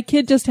think my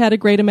kid just had a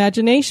great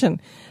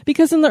imagination.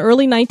 Because in the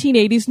early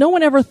 1980s, no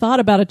one ever thought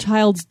about a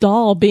child's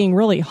doll being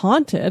really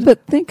haunted.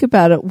 But think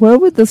about it. Where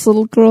would this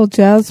little girl,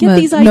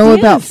 Jasmine, know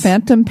about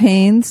phantom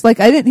pains?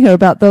 Like, I didn't hear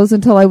about those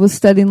until I was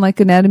studying,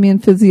 like, anatomy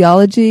and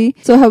physiology.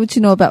 So how would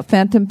she know about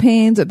phantom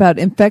pains, about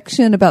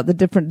infection, about the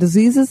different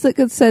diseases that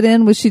could set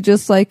in? Was she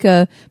just like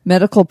a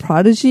medical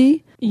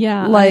prodigy?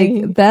 Yeah.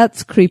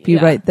 That's creepy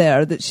right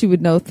there, that she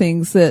would know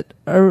things that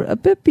are a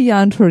bit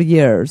beyond her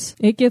years.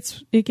 It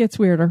gets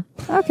weirder.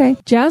 Okay.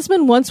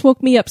 Jasmine once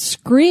woke me up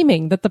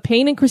screaming that the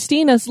pain in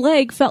Christina's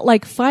leg felt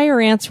like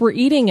fire ants were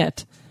eating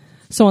it.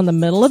 So in the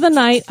middle of the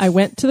night, I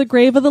went to the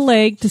grave of the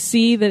leg to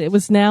see that it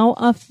was now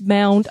a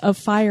mound of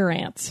fire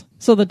ants.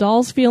 So the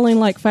doll's feeling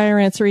like fire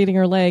ants are eating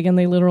her leg, and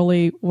they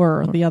literally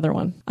were, the other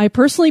one. I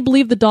personally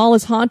believe the doll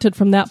is haunted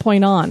from that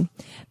point on.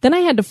 Then I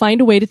had to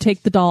find a way to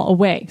take the doll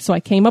away, so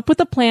I came up with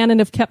a plan and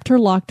have kept her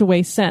locked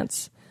away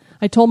since.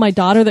 I told my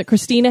daughter that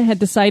Christina had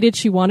decided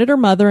she wanted her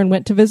mother and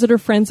went to visit her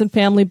friends and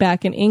family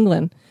back in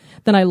England.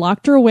 Then I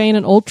locked her away in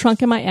an old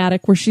trunk in my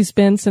attic where she's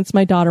been since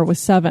my daughter was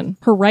 7.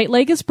 Her right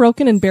leg is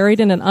broken and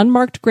buried in an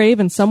unmarked grave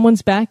in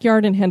someone's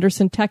backyard in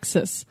Henderson,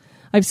 Texas.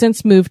 I've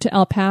since moved to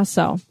El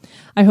Paso.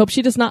 I hope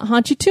she does not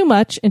haunt you too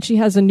much, and she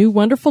has a new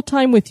wonderful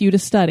time with you to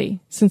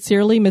study.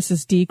 Sincerely,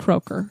 Mrs. D.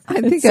 Croker.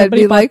 I think I'd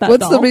be like,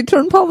 what's the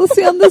return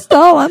policy on this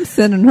doll? I'm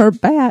sending her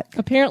back.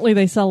 Apparently,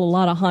 they sell a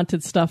lot of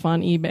haunted stuff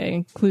on eBay,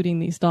 including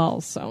these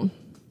dolls, so...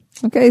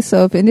 Okay,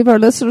 so if any of our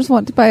listeners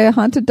want to buy a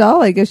haunted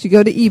doll, I guess you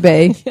go to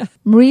eBay. Yeah.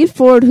 Marie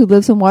Ford, who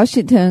lives in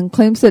Washington,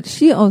 claims that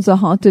she owns a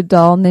haunted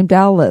doll named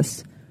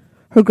Alice.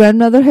 Her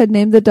grandmother had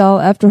named the doll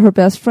after her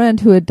best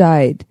friend who had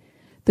died.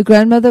 The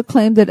grandmother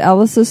claimed that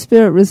Alice's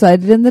spirit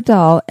resided in the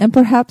doll, and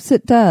perhaps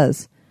it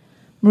does.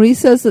 Marie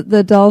says that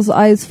the doll's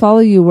eyes follow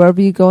you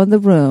wherever you go in the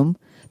room.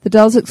 The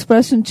doll's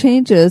expression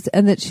changes,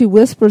 and that she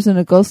whispers in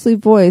a ghostly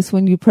voice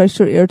when you press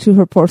your ear to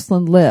her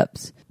porcelain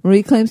lips.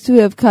 Marie claims to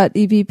have caught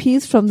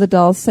EVPs from the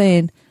doll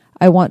saying,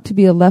 "I want to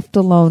be left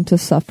alone to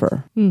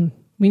suffer."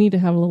 We need to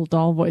have a little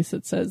doll voice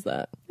that says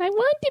that. I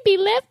want to be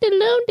left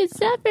alone to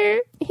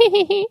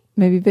suffer.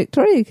 Maybe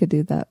Victoria could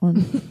do that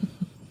one.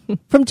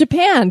 From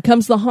Japan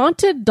comes the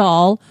haunted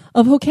doll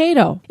of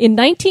Hokkaido. In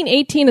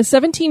 1918, a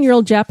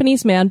 17-year-old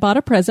Japanese man bought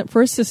a present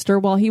for his sister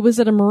while he was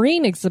at a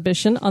marine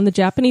exhibition on the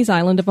Japanese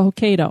island of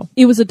Hokkaido.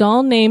 It was a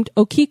doll named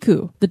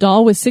Okiku. The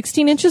doll was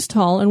 16 inches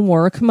tall and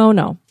wore a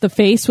kimono. The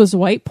face was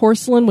white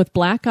porcelain with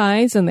black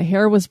eyes, and the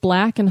hair was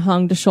black and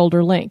hung to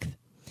shoulder length.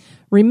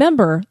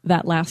 Remember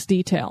that last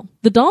detail.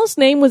 The doll's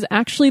name was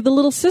actually the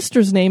little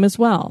sister's name as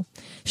well.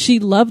 She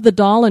loved the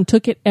doll and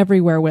took it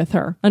everywhere with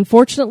her.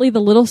 Unfortunately,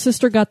 the little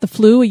sister got the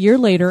flu a year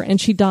later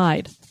and she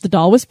died. The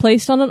doll was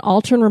placed on an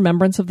altar in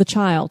remembrance of the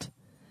child.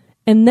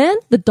 And then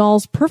the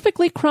doll's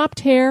perfectly cropped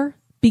hair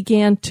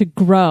began to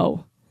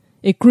grow.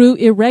 It grew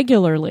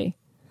irregularly.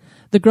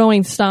 The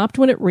growing stopped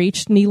when it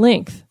reached knee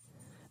length.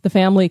 The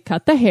family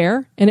cut the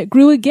hair and it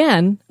grew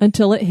again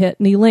until it hit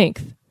knee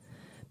length.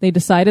 They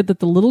decided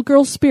that the little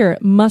girl's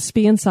spirit must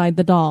be inside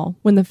the doll.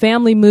 When the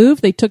family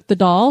moved, they took the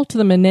doll to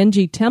the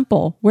Menenji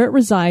Temple, where it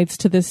resides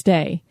to this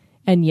day.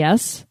 And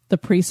yes, the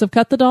priests have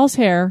cut the doll's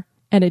hair,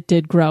 and it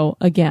did grow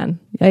again.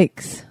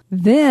 Yikes.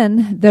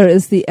 Then there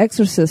is the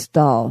Exorcist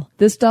doll.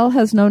 This doll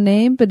has no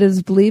name, but it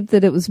is believed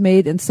that it was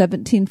made in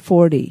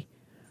 1740.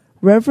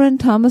 Reverend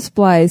Thomas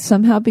Blythe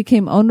somehow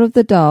became owner of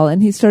the doll,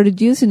 and he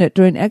started using it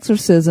during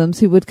exorcisms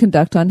he would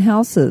conduct on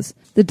houses.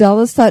 The doll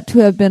is thought to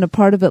have been a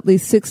part of at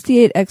least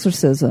 68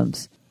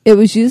 exorcisms. It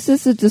was used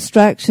as a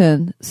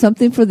distraction,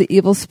 something for the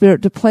evil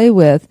spirit to play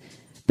with,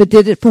 but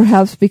did it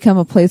perhaps become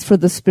a place for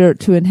the spirit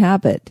to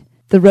inhabit?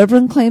 The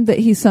Reverend claimed that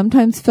he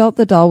sometimes felt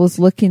the doll was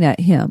looking at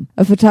him.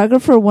 A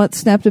photographer once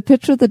snapped a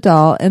picture of the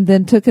doll and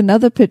then took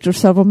another picture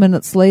several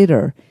minutes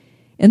later.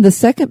 In the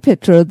second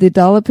picture, the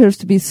doll appears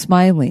to be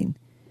smiling.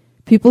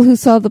 People who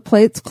saw the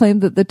plates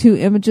claimed that the two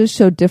images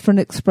showed different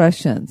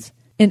expressions.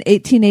 In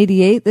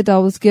 1888, the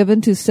doll was given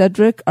to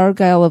Cedric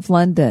Argyle of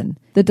London.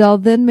 The doll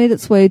then made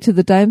its way to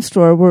the dime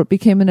store where it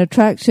became an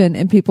attraction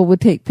and people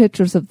would take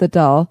pictures of the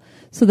doll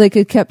so they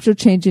could capture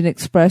changing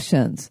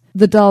expressions.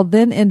 The doll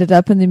then ended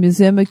up in the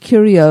Museum of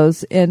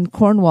Curios in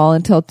Cornwall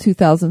until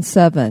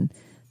 2007.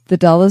 The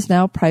doll is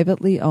now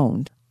privately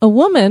owned. A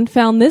woman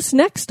found this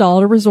next doll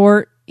at a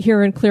resort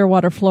here in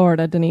Clearwater,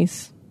 Florida,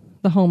 Denise.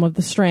 The home of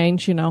the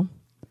strange, you know.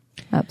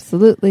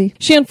 Absolutely.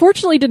 She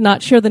unfortunately did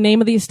not share the name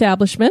of the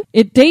establishment.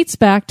 It dates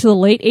back to the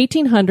late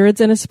 1800s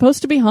and is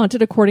supposed to be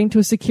haunted according to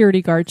a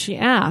security guard she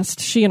asked.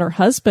 She and her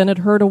husband had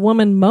heard a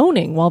woman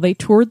moaning while they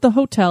toured the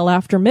hotel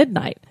after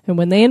midnight. And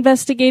when they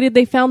investigated,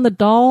 they found the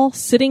doll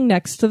sitting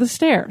next to the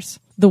stairs.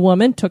 The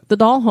woman took the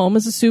doll home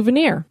as a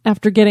souvenir.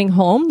 After getting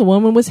home, the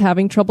woman was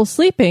having trouble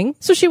sleeping,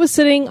 so she was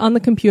sitting on the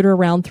computer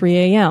around 3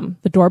 a.m.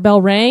 The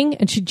doorbell rang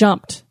and she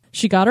jumped.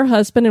 She got her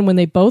husband, and when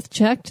they both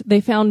checked, they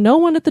found no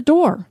one at the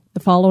door. The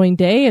following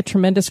day, a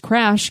tremendous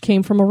crash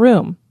came from a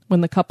room.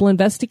 When the couple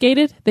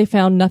investigated, they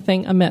found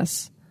nothing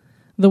amiss.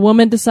 The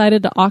woman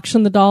decided to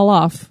auction the doll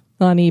off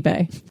on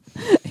eBay.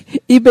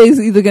 eBay's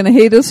either going to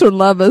hate us or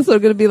love us. They're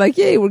going to be like,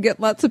 yay, we're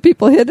getting lots of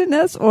people hitting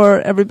us, or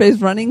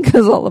everybody's running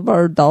because all of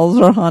our dolls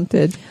are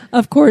haunted.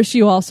 Of course,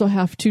 you also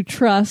have to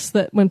trust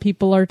that when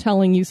people are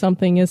telling you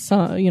something is,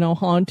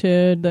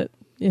 haunted, that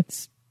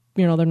it's,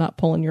 they're not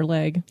pulling your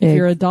leg. If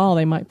you're a doll,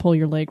 they might pull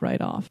your leg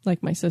right off,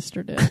 like my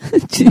sister did.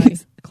 My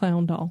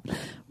clown doll.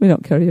 We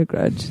don't carry a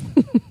grudge.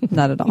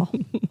 Not at all.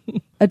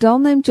 A doll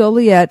named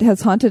Joliet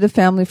has haunted a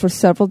family for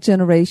several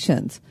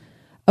generations.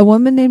 A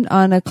woman named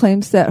Anna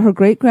claims that her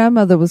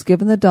great-grandmother was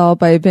given the doll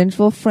by a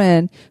vengeful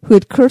friend who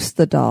had cursed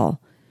the doll.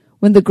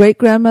 When the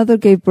great-grandmother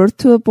gave birth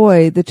to a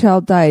boy, the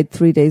child died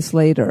 3 days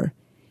later.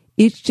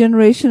 Each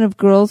generation of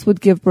girls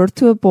would give birth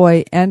to a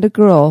boy and a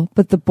girl,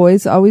 but the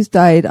boys always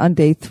died on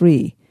day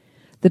 3.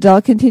 The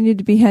doll continued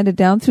to be handed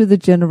down through the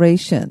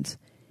generations.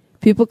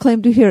 People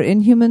claim to hear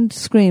inhuman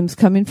screams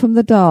coming from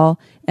the doll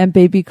and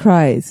baby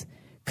cries.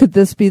 Could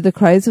this be the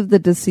cries of the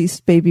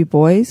deceased baby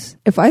boys?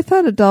 If I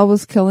thought a doll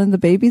was killing the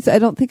babies, I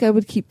don't think I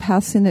would keep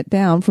passing it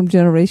down from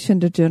generation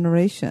to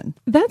generation.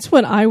 That's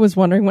what I was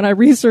wondering when I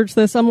researched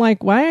this. I'm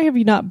like, why have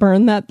you not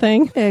burned that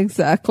thing?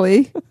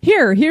 Exactly.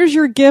 Here's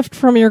your gift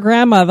from your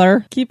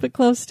grandmother. Keep it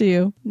close to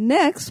you.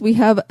 Next, we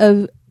have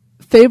a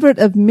favorite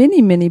of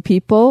many, many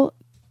people.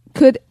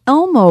 Could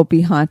Elmo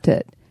be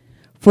haunted?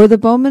 For the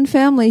Bowman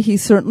family, he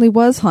certainly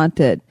was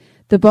haunted.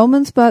 The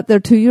Bowmans bought their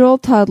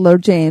 2-year-old toddler,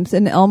 James,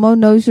 an Elmo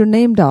Knows Your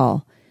Name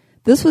doll.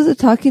 This was a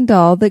talking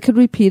doll that could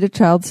repeat a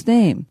child's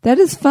name. That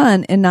is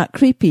fun and not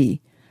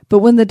creepy. But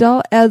when the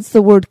doll adds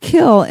the word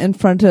kill in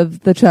front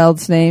of the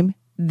child's name,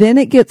 then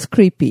it gets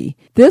creepy.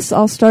 This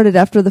all started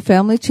after the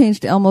family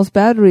changed Elmo's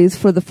batteries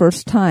for the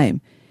first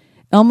time.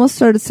 Elmo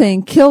started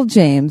saying, "Kill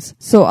James,"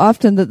 so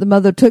often that the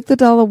mother took the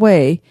doll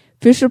away,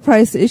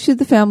 Fisher-Price issued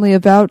the family a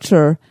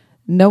voucher.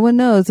 No one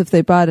knows if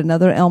they bought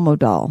another Elmo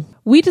doll.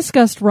 We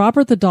discussed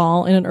Robert the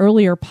Doll in an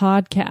earlier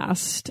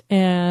podcast,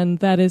 and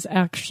that is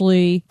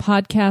actually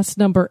podcast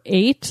number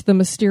 8, the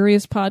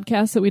mysterious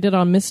podcast that we did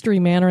on Mystery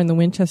Manor in the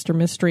Winchester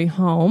Mystery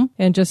Home.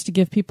 And just to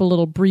give people a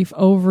little brief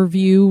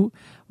overview,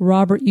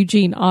 Robert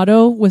Eugene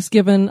Otto was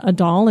given a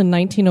doll in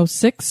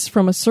 1906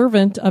 from a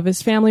servant of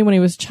his family when he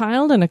was a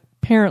child, and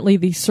apparently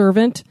the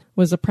servant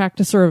was a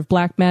practicer of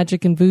black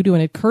magic and voodoo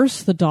and had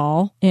cursed the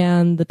doll,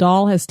 and the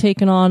doll has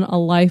taken on a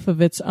life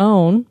of its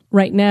own.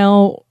 Right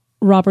now,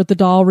 Robert the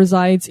Doll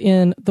resides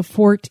in the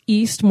Fort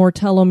East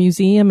Mortello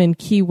Museum in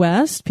Key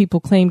West. People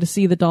claim to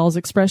see the doll's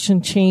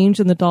expression change,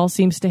 and the doll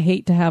seems to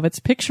hate to have its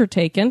picture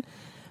taken.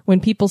 When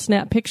people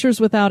snap pictures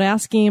without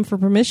asking him for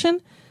permission,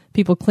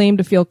 people claim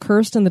to feel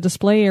cursed, and the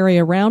display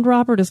area around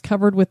Robert is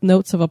covered with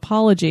notes of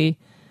apology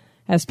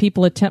as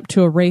people attempt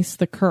to erase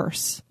the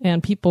curse.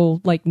 And people,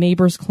 like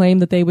neighbors, claim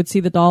that they would see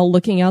the doll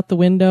looking out the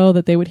window,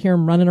 that they would hear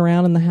him running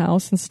around in the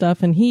house and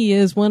stuff. And he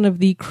is one of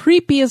the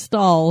creepiest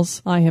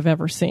dolls I have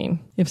ever seen.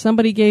 If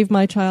somebody gave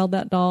my child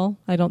that doll,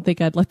 I don't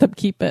think I'd let them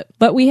keep it.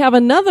 But we have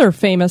another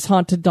famous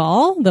haunted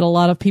doll that a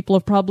lot of people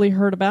have probably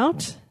heard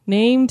about,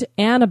 named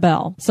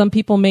Annabelle. Some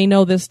people may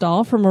know this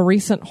doll from a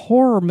recent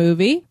horror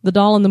movie. The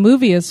doll in the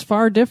movie is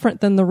far different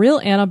than the real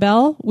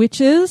Annabelle,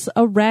 which is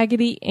a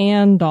Raggedy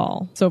Ann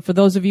doll. So for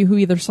those of you who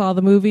either saw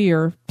the movie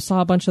or saw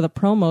a bunch of the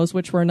promos,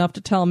 which were enough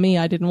to tell me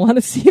I didn't want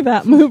to see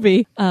that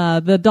movie,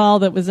 the doll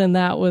that was in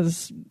that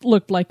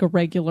looked like a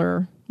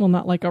regular, well,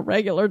 not like a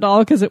regular doll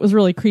because it was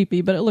really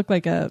creepy, but it looked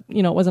like it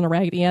wasn't a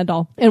Raggedy Ann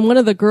doll. And one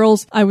of the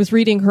girls, I was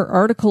reading her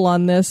article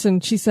on this,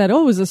 and she said,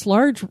 oh, it was this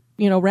large,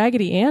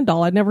 Raggedy Ann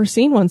doll. I'd never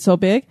seen one so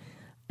big.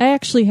 I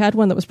actually had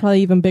one that was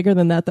probably even bigger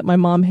than that my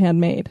mom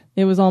handmade.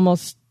 It was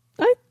almost,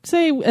 I'd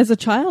say as a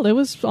child, it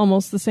was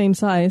almost the same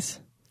size.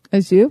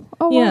 As you?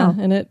 Oh, wow. Yeah,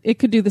 and it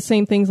could do the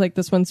same things. Like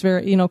this one's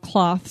very,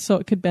 cloth, so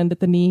it could bend at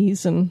the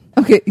knees. And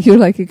okay, you're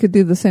like, it could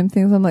do the same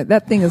things. I'm like,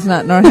 that thing is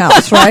not in our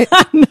house, right?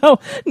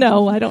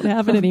 No, I don't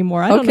have it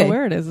anymore. I don't know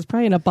where it is. It's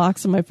probably in a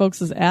box in my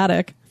folks'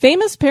 attic.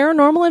 Famous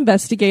paranormal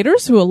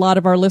investigators, who a lot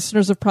of our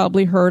listeners have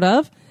probably heard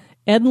of,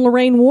 Ed and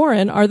Lorraine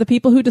Warren, are the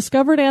people who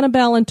discovered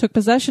Annabelle and took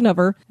possession of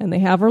her, and they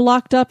have her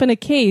locked up in a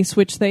case,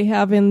 which they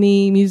have in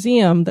the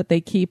museum that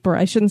they keep, or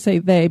I shouldn't say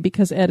they,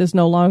 because Ed is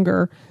no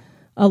longer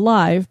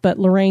alive, but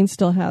Lorraine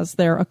still has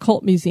their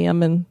occult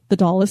museum, and the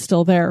doll is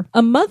still there.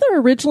 A mother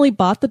originally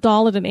bought the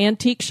doll at an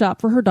antique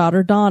shop for her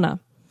daughter, Donna.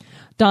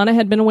 Donna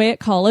had been away at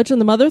college, and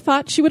the mother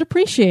thought she would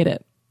appreciate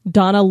it.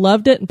 Donna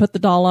loved it and put the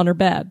doll on her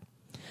bed.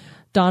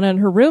 Donna and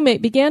her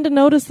roommate began to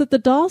notice that the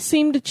doll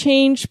seemed to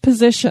change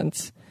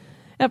positions.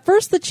 At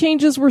first, the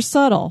changes were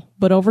subtle,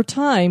 but over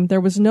time,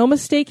 there was no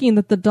mistaking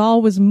that the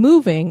doll was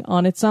moving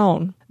on its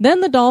own.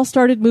 Then the doll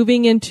started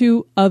moving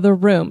into other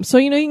rooms. So,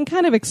 you can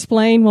kind of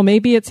explain, well,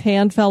 maybe its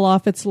hand fell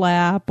off its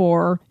lap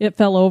or it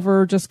fell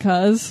over just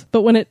 'cause.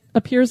 But when it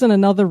appears in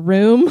another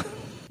room,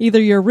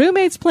 either your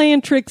roommate's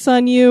playing tricks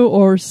on you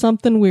or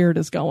something weird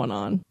is going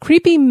on.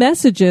 Creepy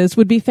messages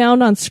would be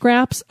found on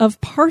scraps of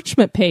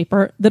parchment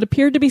paper that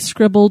appeared to be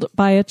scribbled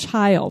by a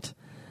child.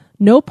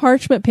 No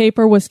parchment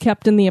paper was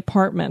kept in the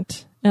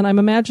apartment. And I'm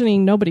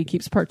imagining nobody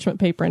keeps parchment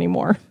paper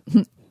anymore.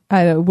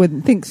 I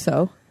wouldn't think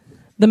so.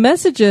 The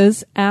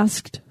messages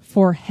asked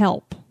for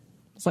help.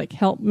 It's like,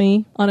 help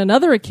me. On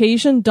another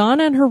occasion,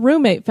 Donna and her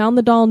roommate found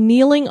the doll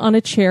kneeling on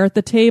a chair at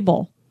the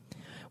table.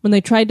 When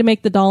they tried to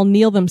make the doll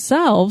kneel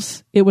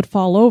themselves, it would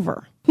fall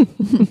over.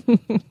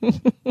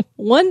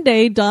 One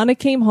day, Donna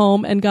came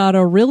home and got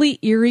a really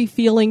eerie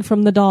feeling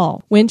from the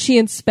doll. When she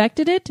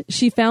inspected it,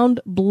 she found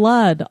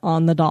blood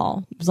on the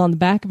doll. It was on the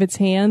back of its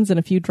hands and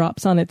a few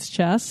drops on its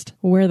chest.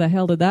 Where the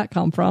hell did that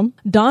come from?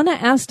 Donna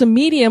asked a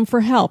medium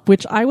for help,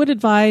 which I would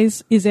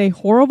advise is a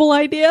horrible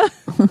idea.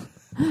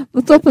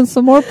 Let's open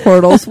some more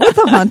portals with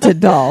a haunted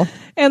doll.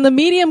 And the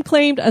medium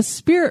claimed a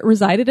spirit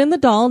resided in the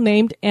doll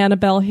named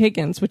Annabelle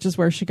Higgins, which is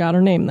where she got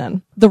her name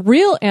then. The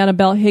real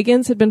Annabelle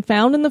Higgins had been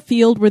found in the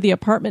field where the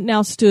apartment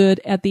now stood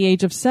at the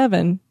age of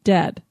 7,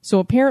 dead. So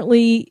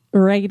apparently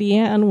Raggedy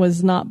Ann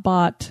was not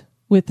bought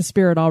with the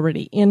spirit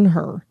already in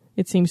her.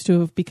 It seems to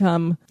have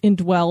become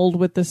indwelled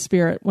with the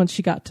spirit once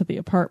she got to the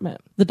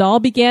apartment. The doll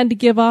began to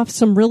give off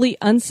some really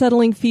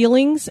unsettling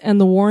feelings, and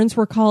the Warrens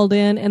were called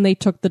in and they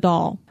took the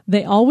doll.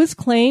 They always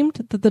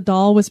claimed that the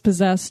doll was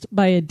possessed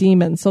by a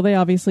demon, so they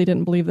obviously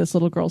didn't believe this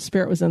little girl's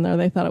spirit was in there.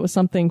 They thought it was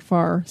something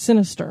far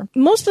sinister.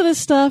 Most of this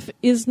stuff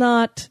is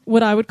not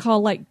what I would call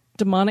like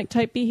demonic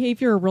type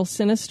behavior or real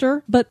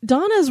sinister, but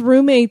Donna's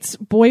roommate's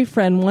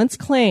boyfriend once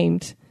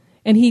claimed,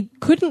 and he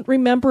couldn't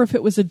remember if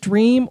it was a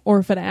dream or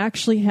if it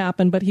actually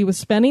happened, but he was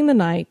spending the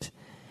night,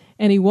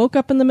 and he woke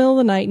up in the middle of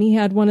the night and he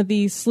had one of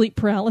these sleep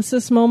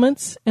paralysis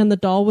moments, and the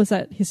doll was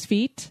at his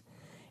feet.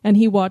 And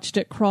he watched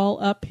it crawl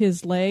up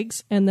his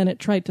legs, and then it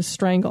tried to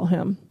strangle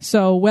him.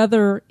 So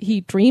whether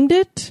he dreamed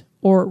it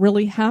or it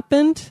really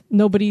happened,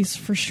 nobody's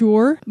for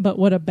sure. But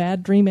what a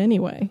bad dream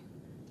anyway.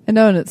 I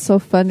know, and it's so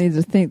funny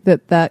to think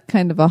that that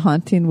kind of a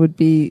haunting would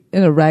be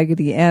in a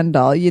Raggedy Ann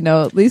doll. You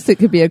know, at least it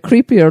could be a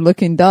creepier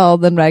looking doll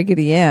than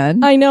Raggedy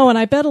Ann. I know, and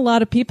I bet a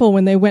lot of people,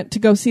 when they went to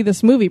go see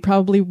this movie,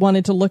 probably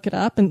wanted to look it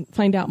up and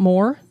find out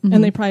more. Mm-hmm.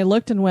 And they probably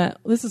looked and went,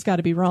 this has got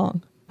to be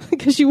wrong.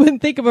 Because you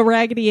wouldn't think of a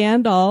Raggedy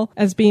Ann doll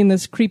as being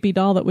this creepy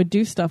doll that would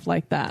do stuff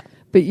like that.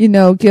 But, you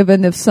know,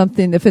 given if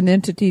an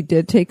entity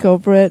did take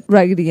over it,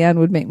 Raggedy Ann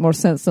would make more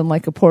sense than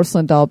like a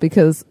porcelain doll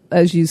because,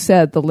 as you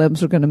said, the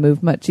limbs are going to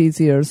move much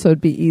easier. So it'd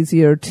be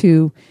easier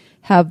to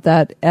have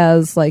that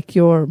as like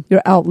your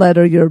outlet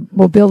or your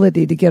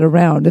mobility to get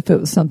around if it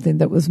was something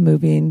that was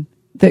moving,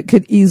 that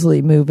could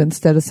easily move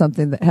instead of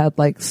something that had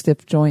like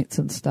stiff joints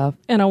and stuff.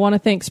 And I want to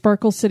thank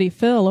Sparkle City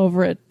Phil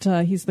over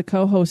at, he's the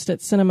co-host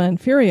at Cinema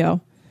Inferio,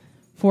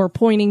 for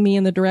pointing me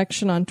in the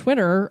direction on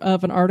Twitter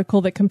of an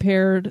article that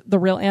compared the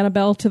real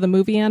Annabelle to the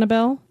movie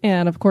Annabelle.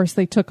 And, of course,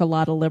 they took a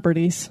lot of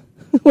liberties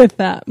with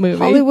that movie.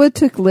 Hollywood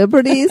took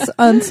liberties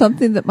on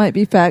something that might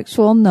be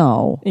factual?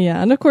 No.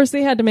 Yeah, and, of course,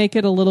 they had to make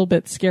it a little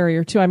bit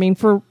scarier, too. I mean,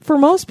 for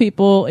most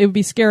people, it would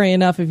be scary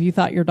enough if you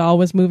thought your doll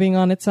was moving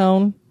on its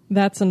own.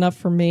 That's enough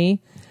for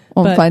me.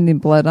 Well, but finding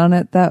blood on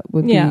it, that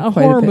would be quite a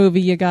horror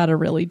movie, you got to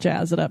really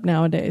jazz it up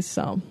nowadays,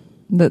 so...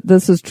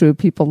 This is true.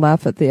 People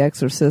laugh at The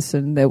Exorcist,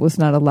 and it was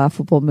not a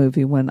laughable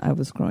movie when I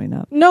was growing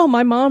up. No,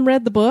 my mom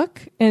read the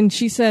book, and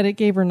she said it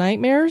gave her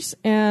nightmares.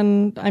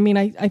 And, I mean,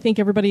 I think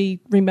everybody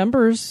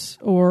remembers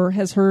or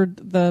has heard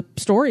the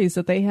stories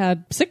that they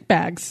had sick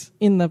bags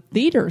in the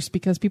theaters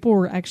because people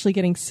were actually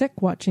getting sick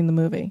watching the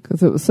movie.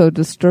 Because it was so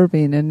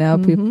disturbing. And now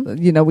people,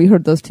 you know, we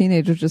heard those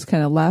teenagers just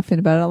kind of laughing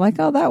about it, like,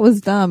 oh, that was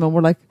dumb. And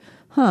we're like,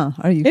 huh,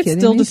 are you kidding me? It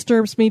still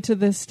disturbs me to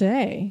this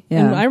day.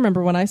 Yeah. And I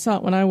remember when I saw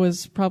it when I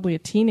was probably a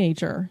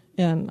teenager,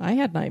 and I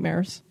had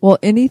nightmares. Well,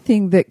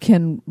 anything that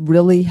can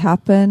really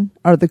happen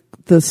are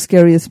the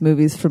scariest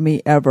movies for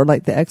me ever,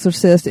 like The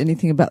Exorcist,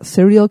 anything about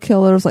serial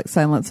killers, like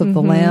Silence of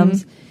the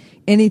Lambs.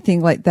 Anything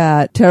like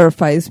that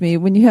terrifies me.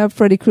 When you have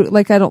Freddy Krueger,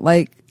 like I don't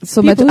like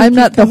so much. I'm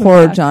not the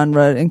horror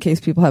genre, in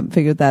case people haven't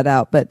figured that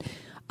out, but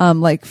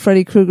like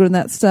Freddy Krueger and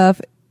that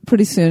stuff,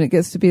 pretty soon it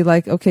gets to be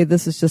like, okay,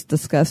 this is just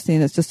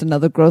disgusting. It's just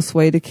another gross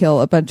way to kill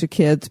a bunch of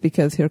kids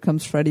because here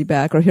comes Freddy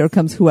back or here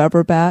comes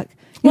whoever back.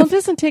 Well, it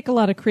doesn't take a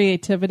lot of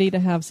creativity to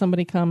have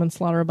somebody come and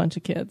slaughter a bunch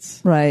of kids.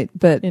 Right,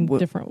 but in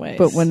different ways.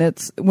 But when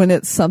it's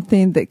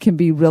something that can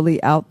be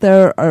really out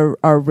there,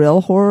 or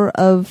real horror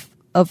of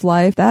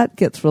life, that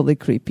gets really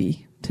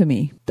creepy to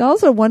me.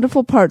 Dolls are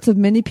wonderful parts of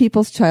many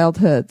people's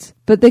childhoods,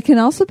 but they can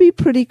also be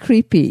pretty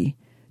creepy.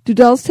 Do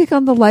dolls take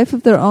on the life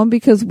of their own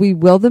because we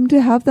will them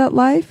to have that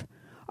life?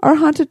 Are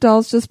haunted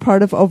dolls just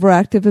part of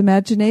overactive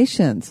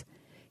imaginations?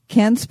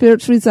 Can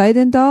spirits reside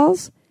in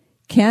dolls?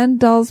 Can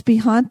dolls be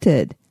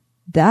haunted?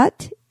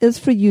 That is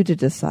for you to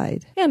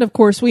decide. And, of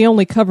course, we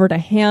only covered a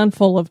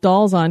handful of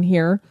dolls on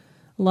here.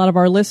 A lot of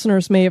our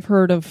listeners may have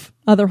heard of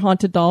other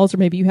haunted dolls, or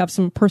maybe you have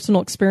some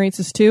personal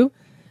experiences, too.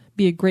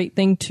 Be a great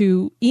thing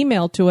to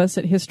email to us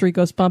at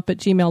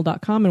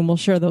historygoesbump@gmail.com, and we'll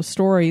share those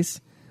stories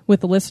with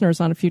the listeners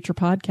on a future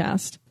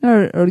podcast.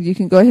 Or you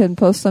can go ahead and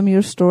post some of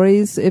your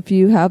stories if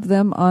you have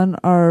them on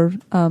our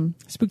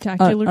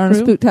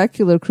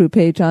Spooktacular Crew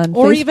page on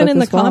or Facebook, even in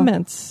the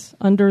comments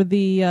under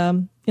the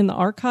in the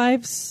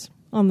archives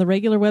on the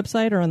regular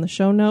website or on the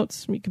show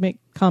notes. You can make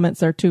comments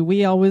there too.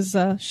 We always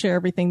share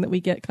everything that we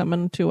get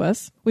coming to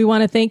us. We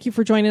want to thank you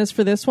for joining us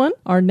for this one.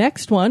 Our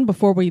next one,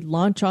 before we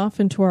launch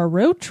off into our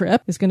road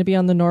trip, is going to be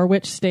on the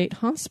Norwich State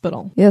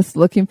Hospital. Yes,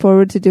 looking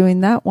forward to doing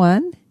that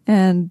one.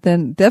 And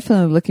then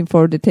definitely looking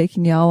forward to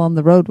taking y'all on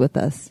the road with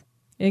us.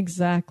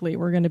 Exactly.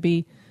 We're going to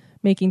be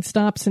making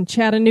stops in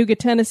Chattanooga,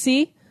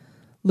 Tennessee,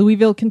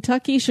 Louisville,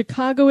 Kentucky,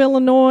 Chicago,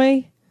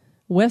 Illinois,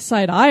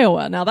 Westside,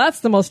 Iowa. Now,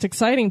 that's the most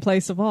exciting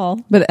place of all.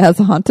 But it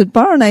has a haunted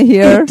barn, I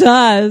hear. It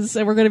does.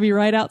 And we're going to be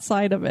right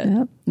outside of it.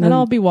 Yep. And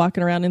I'll be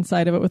walking around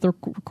inside of it with a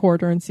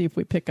recorder and see if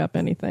we pick up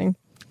anything.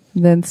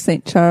 Then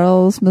St.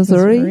 Charles,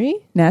 Missouri,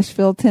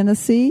 Nashville,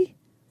 Tennessee.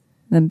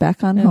 Then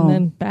back on home. And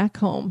then back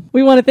home.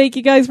 We want to thank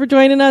you guys for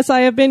joining us.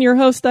 I have been your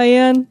host,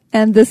 Diane.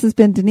 And this has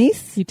been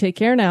Denise. You take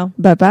care now.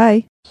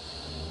 Bye-bye.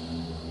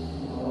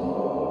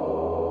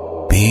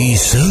 Be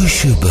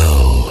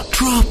sociable.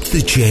 Drop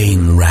the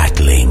chain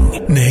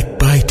rattling, neck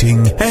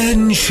biting,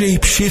 and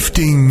shape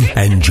shifting.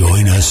 And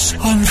join us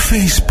on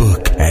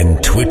Facebook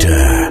and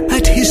Twitter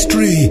at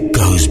History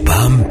Goes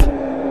Bump.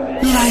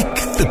 Like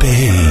the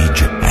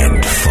page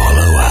and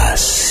follow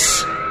us.